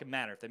doesn't fucking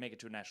matter if they make it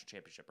to a national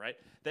championship, right?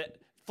 That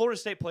Florida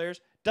State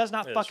players does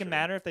not fucking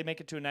matter if they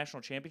make it to a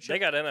national championship. They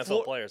got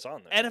NFL players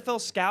on there.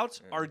 NFL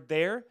scouts are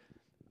there.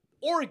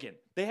 Oregon,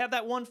 they have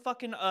that one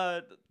fucking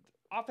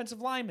offensive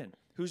lineman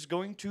who's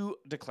going to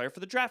declare for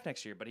the draft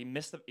next year, but he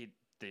missed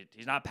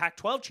he's not a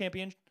Pac-12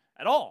 champion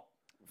at all.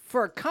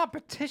 For a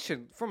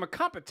competition, from a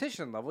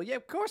competition level, yeah,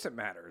 of course it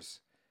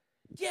matters.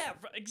 Yeah,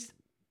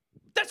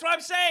 that's what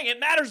I'm saying. It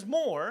matters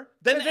more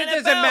than the It NFL.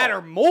 doesn't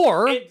matter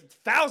more. It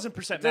 1,000%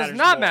 does matters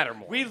not more. matter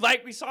more.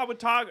 We saw with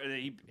Tog.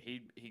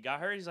 He got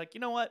hurt. He's like, you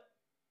know what?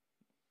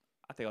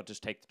 I think I'll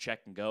just take the check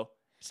and go.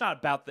 It's not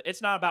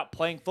about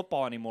playing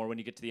football anymore when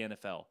you get to the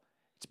NFL.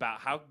 It's about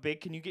how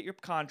big can you get your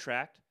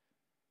contract,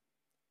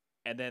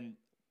 and then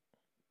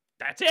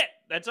that's it.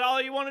 That's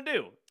all you want to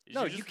do.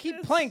 No, you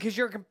keep playing because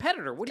you're a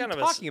competitor. What are you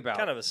talking about?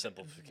 Kind of a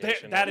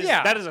simplification. That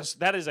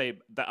is a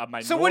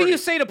minority. So what do you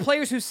say to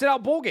players who sit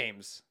out bowl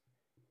games?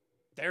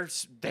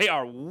 They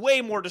are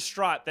way more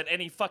distraught than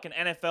any fucking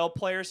NFL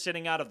player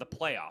sitting out of the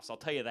playoffs. I'll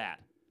tell you that.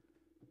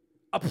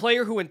 A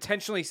player who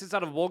intentionally sits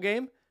out of a bowl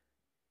game?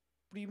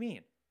 What do you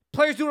mean?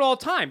 Players do it all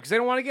the time because they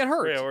don't want to get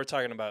hurt. Yeah, we're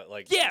talking about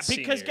because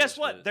seniors, guess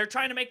what? but- They're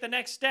trying to make the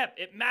next step.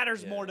 It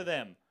matters more to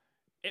them.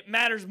 It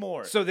matters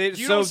more. So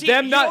You don't see-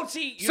 them you not don't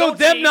see- you don't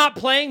see- not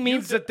playing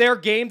means that their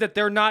game that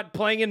they're not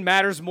playing in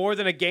matters more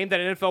than a game that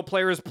an NFL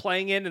player is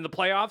playing in the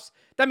playoffs.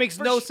 That makes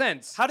no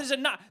sense. How does it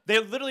not?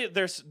 They're literally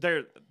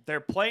they're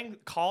playing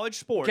college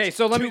sports. Okay,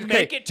 so let me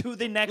make it to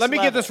the next. Let me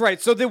get level. this right.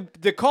 So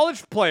the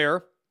college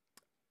player,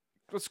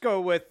 let's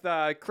go with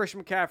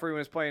Christian McCaffrey when he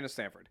was playing at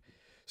Stanford.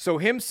 So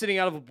him sitting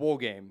out of a bowl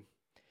game.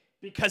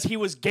 Because he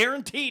was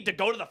guaranteed to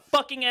go to the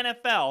fucking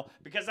NFL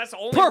because that's the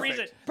only Perfect.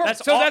 reason.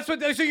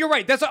 Perfect. So you're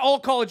right. That's all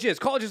college is.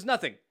 College is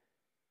nothing.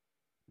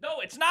 No,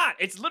 it's not.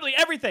 It's literally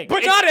everything.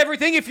 But not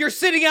everything if you're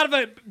sitting out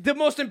of the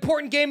most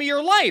important game of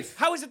your life.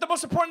 How is it the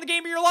most important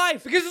game of your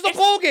life? Because it's a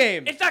bowl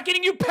game. It's not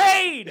getting you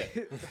paid.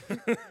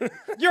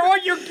 You're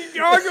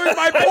arguing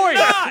my point.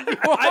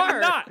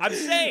 I'm not. I'm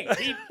saying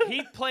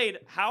he played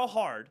how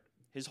hard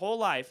his whole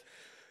life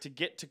to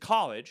get to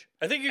college.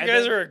 I think you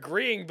guys are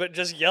agreeing, but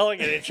just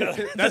yelling at each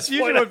other. That's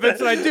usually what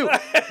Vince and I do.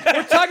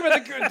 We're talking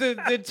about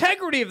the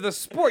integrity of the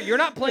sport. You're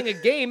not playing a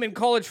game in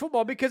college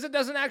football because it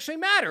doesn't actually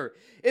matter.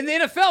 In the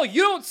NFL,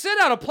 you don't sit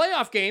out of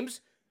playoff games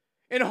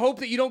and hope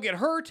that you don't get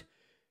hurt.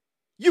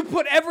 You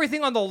put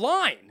everything on the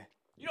line.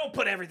 You don't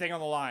put everything on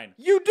the line.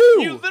 You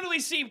do. You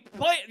literally see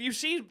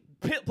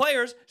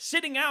players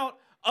sitting out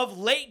of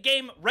late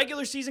game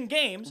regular season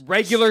games.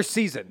 Regular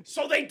season.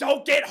 So they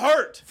don't get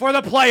hurt. For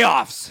the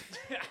playoffs.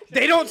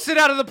 They don't sit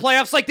out of the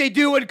playoffs like they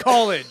do in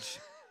college.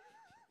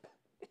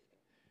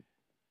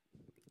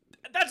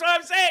 That's what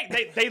I'm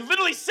saying. They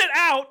literally sit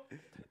out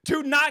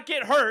to not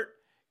get hurt.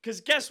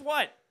 Because guess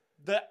what?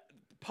 The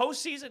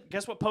postseason,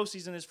 guess what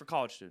postseason is for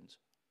college students?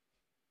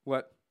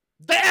 What?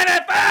 The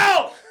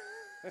NFL!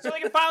 So they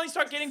can finally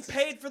start getting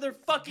paid for their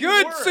fucking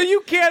Good, work. so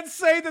you can't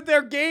say that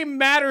their game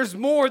matters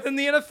more than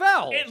the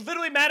NFL. It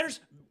literally matters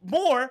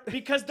more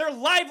because their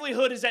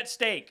livelihood is at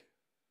stake.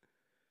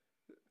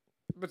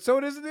 But so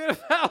it is in the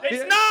NFL.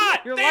 It's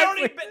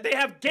not. They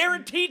have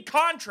guaranteed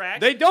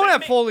contracts. They don't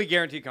have fully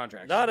guaranteed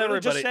contracts. Not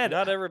Literally just everybody. said-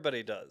 Not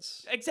everybody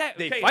does.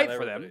 Exactly. They Okay. fight Not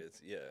for them. everybody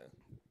is.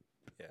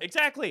 Yeah.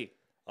 Exactly.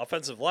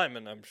 Offensive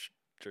linemen, I'm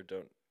sure,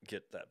 don't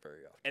get that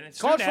very often. And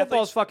it's College student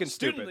football is athletes- fucking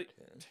student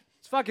stupid.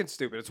 It's fucking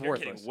stupid. It's You're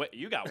worthless. kidding.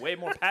 You got way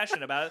more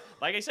passion about it,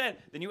 like I said,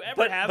 than you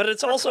ever have. But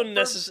it's for- also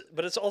for-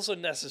 But it's also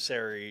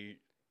necessary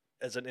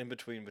as an in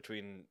between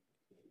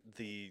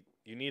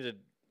you need a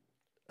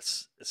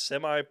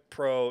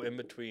semi-pro in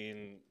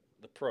between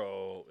the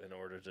pro in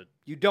order to.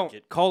 You don't.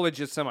 College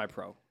is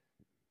semi-pro.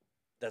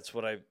 That's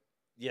what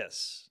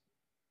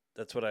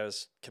That's what I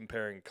was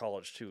comparing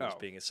college to as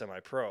being a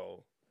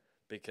semi-pro,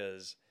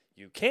 because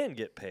you can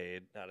get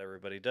paid. Not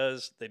everybody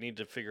does. They need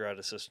to figure out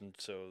a system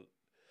so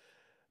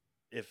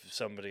if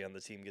somebody on the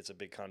team gets a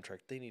big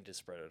contract, they need to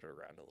spread it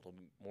around a little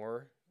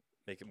more,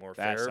 make it more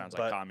fair. That sounds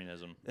like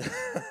communism. And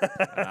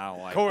I don't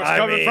like Of course, I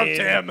coming from mean-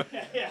 Tim.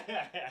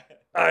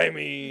 I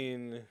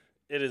mean,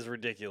 it is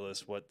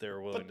ridiculous what they're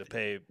willing to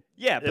pay.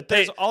 Yeah, but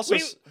there's also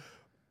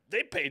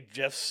They paid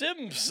Jeff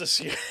Sims this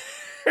year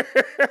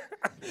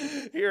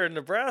here in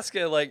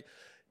Nebraska. Like,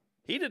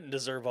 he didn't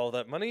deserve all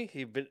that money.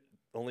 He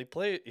only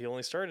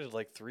started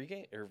like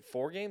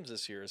 4 games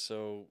this year.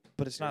 So,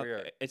 but it's here not. we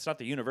are. It's not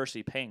the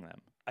university paying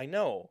them. I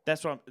know.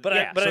 That's what I'm. But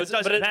yeah, so it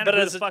doesn't matter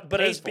who the fuck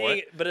pays for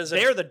it.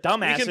 They're the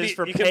dumbasses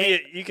for paying.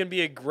 You can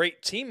be a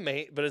great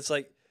teammate, but it's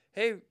like,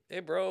 hey,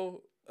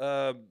 bro,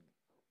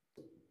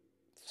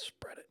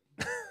 spread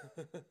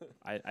it.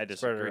 I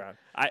disagree. around.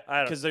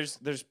 Because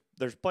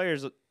there's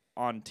players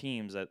on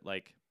teams that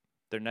like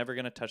they're never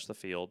gonna touch the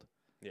field.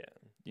 Yeah.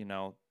 You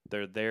know,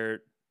 they're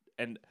there,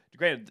 and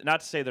granted, not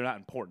to say they're not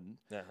important,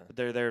 but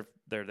they're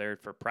there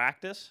for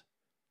practice,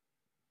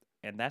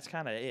 and that's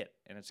kind of it.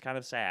 And it's kind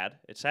of sad.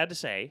 It's sad to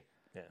say.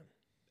 Yeah.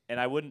 And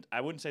I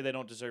wouldn't say they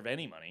don't deserve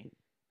any money.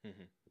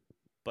 Mm-hmm.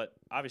 But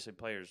obviously,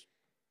 players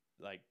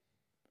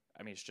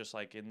it's just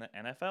like in the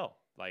NFL.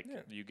 Like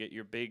you get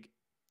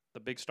the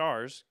big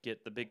stars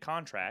get the big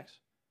contracts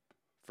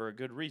for a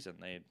good reason.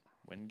 They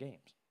win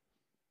games.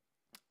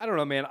 I don't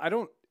know, man. I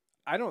don't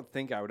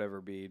think I would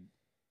ever be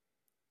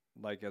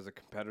like as a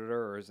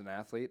competitor or as an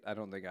athlete. I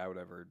don't think I would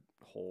ever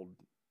hold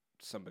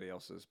somebody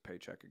else's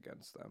paycheck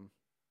against them.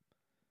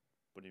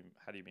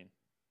 How do you mean?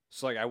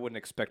 So like I wouldn't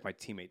expect my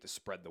teammate to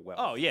spread the wealth.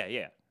 Oh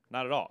yeah,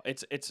 not at all.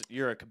 It's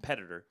you're a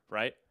competitor,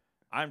 right?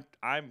 I'm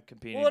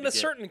competing. Well, in a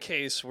certain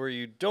case where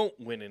you don't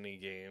win any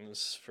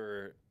games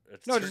for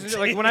just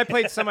like when I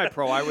played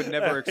semi-pro, I would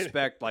never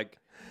expect like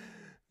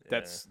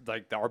that's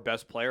like our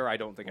best player. I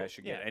don't think I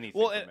should get anything.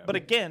 Well, from him. but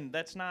again,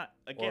 that's not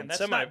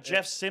not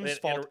Jeff Sims'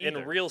 fault in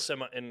either. real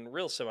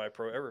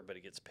semi-pro, everybody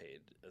gets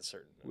paid a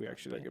certain. We amount,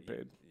 actually don't get but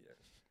paid.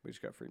 We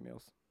just got free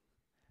meals.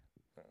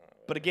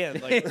 But again,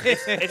 like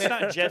it's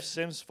not Jeff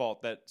Sims'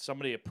 fault that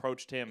somebody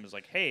approached him as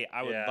like, "Hey,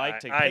 I would like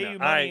to pay you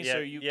money so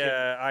you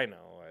can I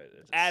know.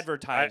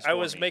 advertise." I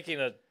was for me." making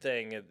a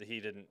thing that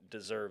he didn't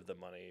deserve the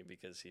money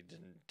because he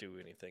didn't do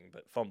anything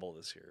but fumble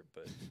this year.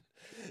 But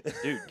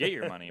dude, get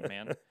your money,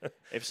 man.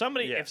 If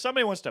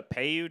somebody wants to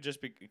pay you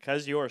just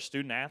because you're a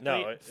student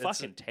athlete,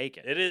 fucking take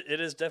it. It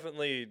is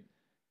definitely.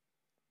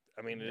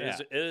 I mean,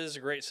 it is a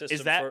great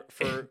system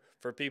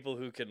for people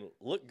who can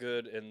look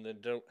good and then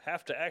don't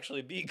have to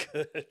actually be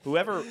good.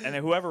 Whoever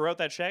wrote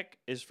that check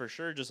is for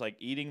sure just like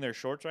eating their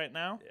shorts right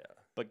now. Yeah.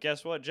 But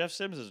guess what Jeff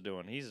Sims is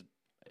doing? He's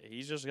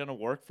just gonna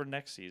work for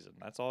next season.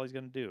 That's all he's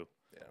gonna do.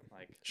 Yeah.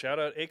 Like shout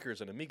out Akers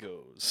and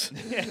Amigos.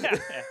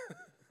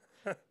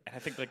 And I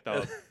think like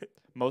the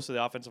most of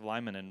the offensive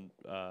linemen and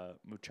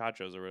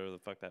Muchachos or whatever the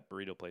fuck that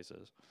burrito place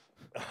is.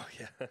 Oh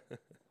yeah.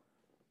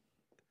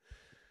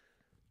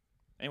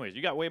 Anyways,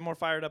 you got way more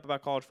fired up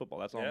about college football.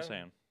 That's all I'm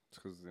saying. It's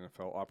because the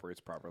NFL operates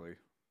properly.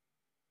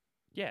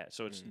 Yeah,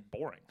 so it's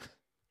boring.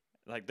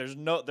 Like there's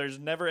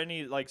never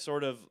any like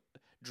sort of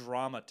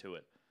drama to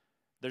it.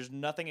 There's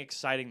nothing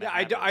exciting that Yeah,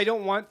 happens. I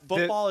don't want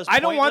Football is I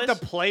don't want the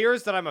pointless.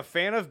 players that I'm a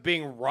fan of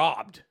being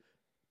robbed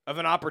of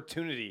an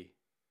opportunity.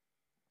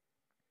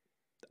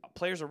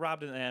 Players are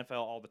robbed in the NFL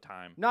all the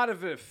time. Not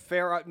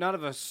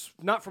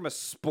from a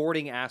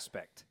sporting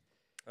aspect.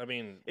 I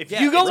mean, If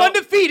Yeah, you go it's all-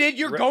 undefeated,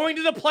 you're going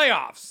to the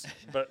playoffs.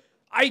 but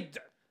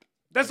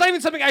That's not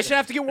even something I should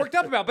have to get worked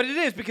up about, but it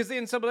is because the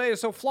NCAA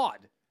is so flawed.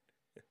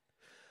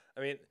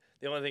 I mean,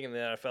 the only thing in the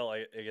NFL,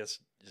 I guess,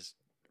 just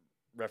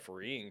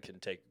refereeing can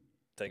take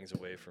things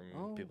away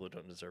from people who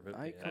don't deserve it.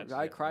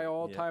 I cry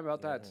all the Yeah, time about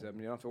yeah, that. Tim.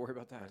 You don't have to worry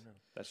about that.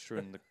 That's true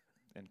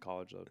in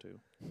college though too.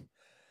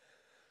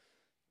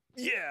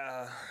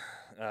 Yeah.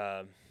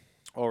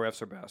 All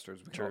refs are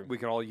bastards. True. We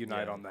can all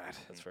unite Yeah. on that.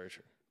 That's very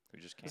true. We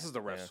just can't. This is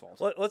the refs' Yeah.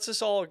 fault. Let's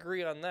just all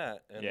agree on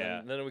that, and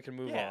Yeah. then we can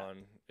move Yeah.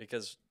 on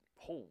because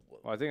Well,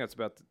 I think that's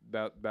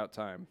about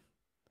time.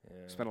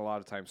 yeah. Spent a lot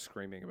of time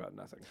screaming about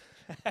nothing.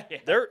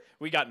 There,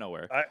 we got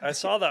nowhere. I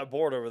saw that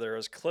board over there. It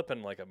was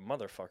clipping like a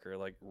motherfucker,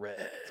 like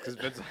red.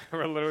 Because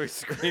we're literally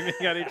screaming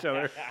at each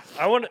other.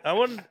 I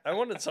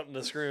wanted something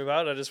to scream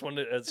about. I just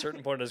wanted at a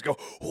certain point to just go,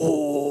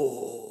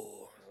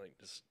 oh, like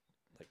just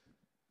like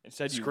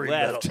Instead you scream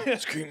left. metal,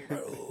 scream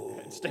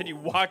metal. Instead you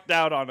walked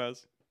out on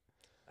us.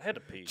 I had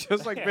to pee.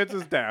 Just like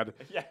Vince's dad.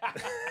 Yeah.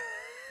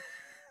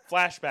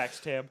 Flashbacks,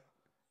 Tim.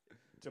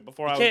 To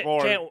before I was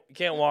born.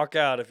 Can't walk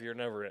out if you're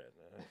never in.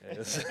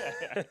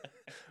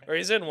 Or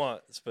he's in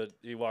once, but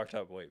he walked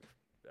out. Wait.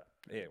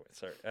 Anyway,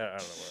 sorry. I don't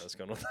know where I was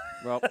going with that.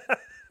 Well,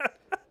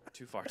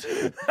 Too far.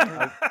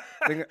 I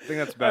think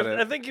that's about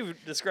I it. think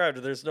you've described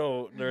it. There's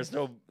no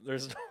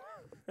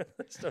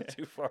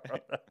too far on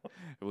that one.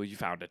 Well, you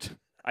found it.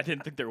 I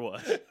didn't think there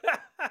was.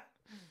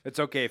 It's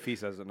okay if he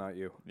says it, not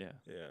you. Yeah.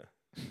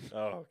 Yeah. Oh,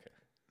 okay.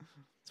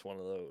 It's one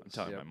of those. I'm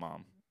telling Yep. my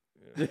mom.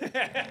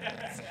 Yeah.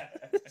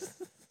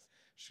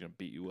 She's gonna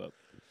beat you up.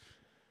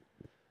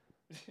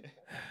 All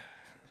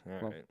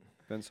Well, right.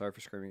 Ben, sorry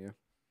for screaming you.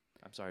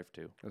 I'm sorry for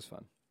two. It was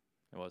fun.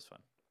 It was fun.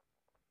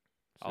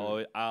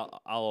 So-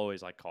 I'll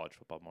always like college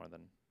football more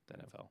than the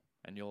NFL,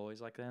 and you'll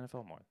always like the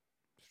NFL more.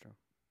 It's true.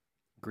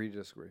 Agree to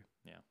disagree.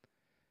 Yeah.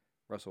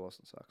 Russell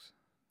Wilson sucks.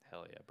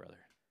 Hell yeah, brother.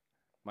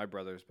 My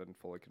brother's been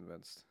fully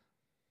convinced.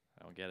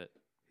 I don't get it.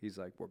 He's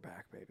like, we're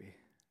back, baby.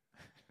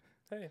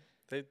 Hey,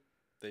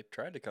 they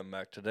tried to come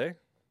back today.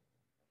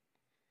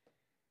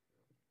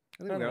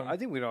 I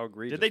think we'd all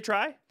agree. Did they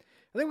try?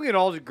 I think we could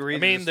all agree. I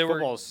mean, they were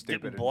football's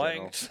stupid. getting in general.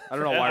 blanked. I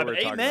don't know why we're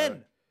talking about Amen.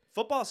 it.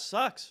 Football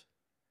sucks.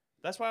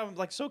 That's why I'm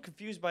like so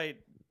confused by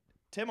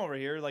Tim over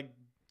here, like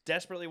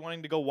desperately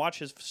wanting to go watch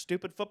his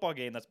stupid football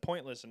game that's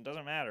pointless and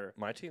doesn't matter.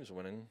 My team's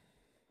winning.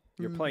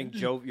 You're playing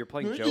Joe. You're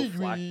playing Joe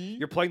Flacco.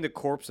 You're playing the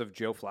corpse of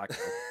Joe Flacco.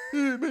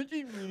 Who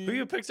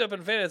you picked up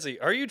in fantasy?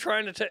 Are you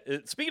trying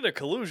to? Speaking of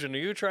collusion, are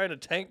you trying to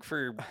tank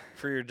for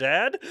your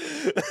dad?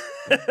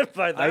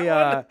 By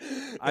that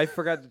one? I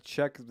forgot to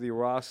check the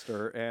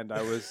roster, and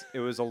it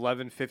was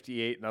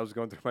 11:58, and I was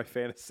going through my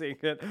fantasy,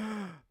 and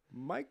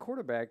my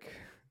quarterback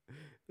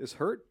is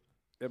hurt,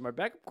 and my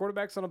backup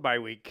quarterback's on a bye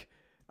week.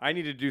 I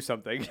need to do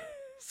something,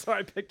 so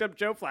I picked up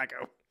Joe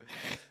Flacco.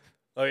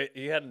 Oh,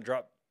 you hadn't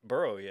dropped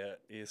Burrow yet.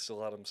 You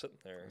still had him sitting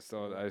there.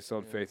 I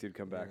still had faith he'd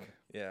come back.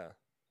 Yeah.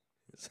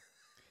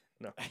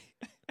 No.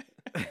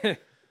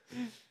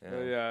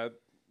 Yeah,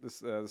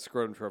 the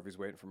scrotum trophy's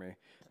waiting for me.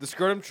 The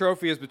scrotum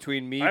trophy is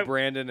between me,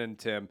 Brandon, and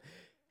Tim.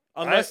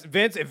 Unless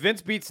if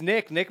Vince beats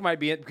Nick might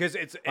be in because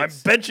it's I'm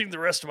benching the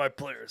rest of my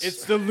players.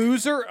 It's the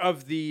loser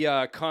of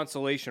the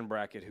consolation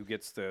bracket who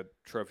gets the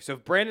trophy. So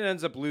if Brandon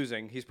ends up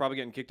losing, he's probably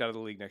getting kicked out of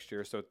the league next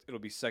year. So it'll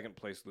be second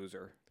place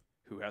loser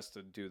who has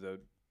to do the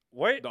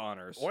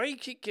honors. Why do you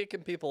keep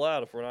kicking people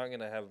out if we're not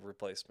going to have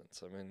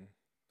replacements? I mean,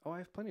 I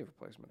have plenty of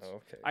replacements. oh,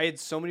 okay. I had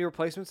so many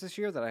replacements this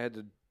year that I had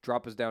to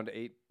drop us down to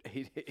eight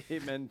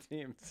men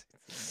teams,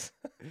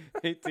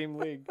 8-team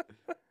league.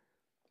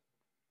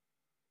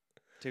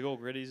 Tickle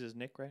Gritties is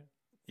Nick, right?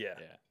 Yeah.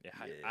 Yeah.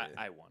 Yeah.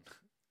 I won.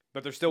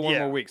 But there's still one Yeah.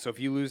 more week. So if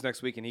you lose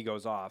next week and he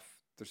goes off,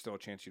 there's still a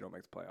chance you don't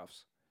make the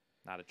playoffs.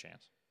 Not a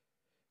chance.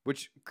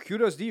 Which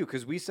kudos to you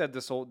because we said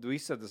this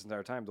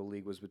entire time the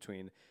league was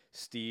between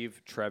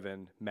Steve,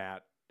 Trevin,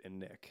 Matt, and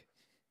Nick.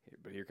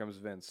 But here comes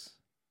Vince.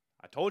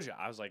 I told you.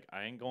 I was like,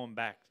 I ain't going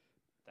back.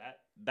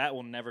 That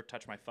will never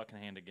touch my fucking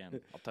hand again.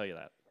 I'll tell you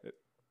that.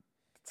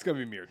 It's gonna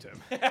be me or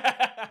Tim.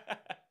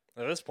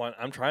 At this point,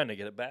 I'm trying to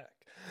get it back.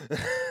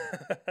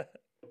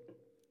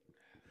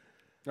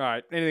 All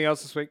right. Anything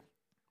else this week?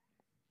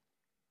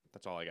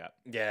 That's all I got.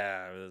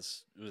 Yeah, it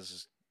was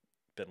just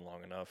been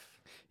long enough.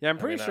 Yeah, I'm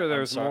pretty sure there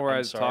I'm was sorry- more I'm I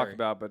had to talk sorry.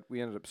 about, but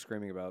we ended up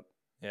screaming about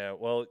Yeah,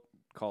 well,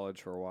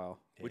 college for a while.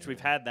 Which yeah. we've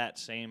had that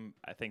same,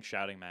 I think,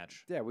 shouting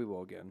match. Yeah, we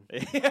will again.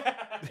 Yeah.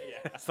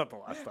 It's not the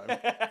last time.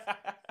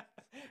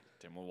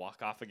 Tim will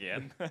walk off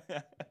again.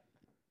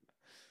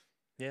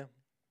 Yeah.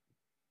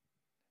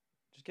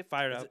 Just get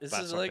fired up This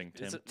about is like-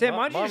 something, is Tim. it- Tim,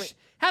 why don't you Mommy- just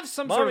have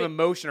some sort of Mommy-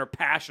 emotion or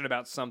passion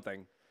about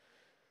something?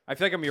 I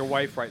feel like I'm your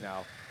wife right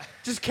now.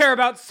 Just care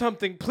about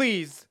something,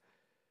 please.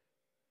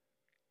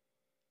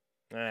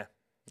 Nah.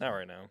 Not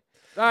right now.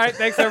 All right.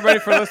 Thanks, everybody,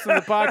 for listening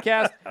to the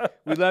podcast.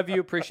 We love you,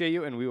 appreciate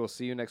you, and we will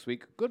see you next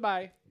week.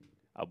 Goodbye.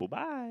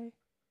 Bye.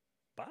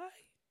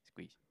 Bye.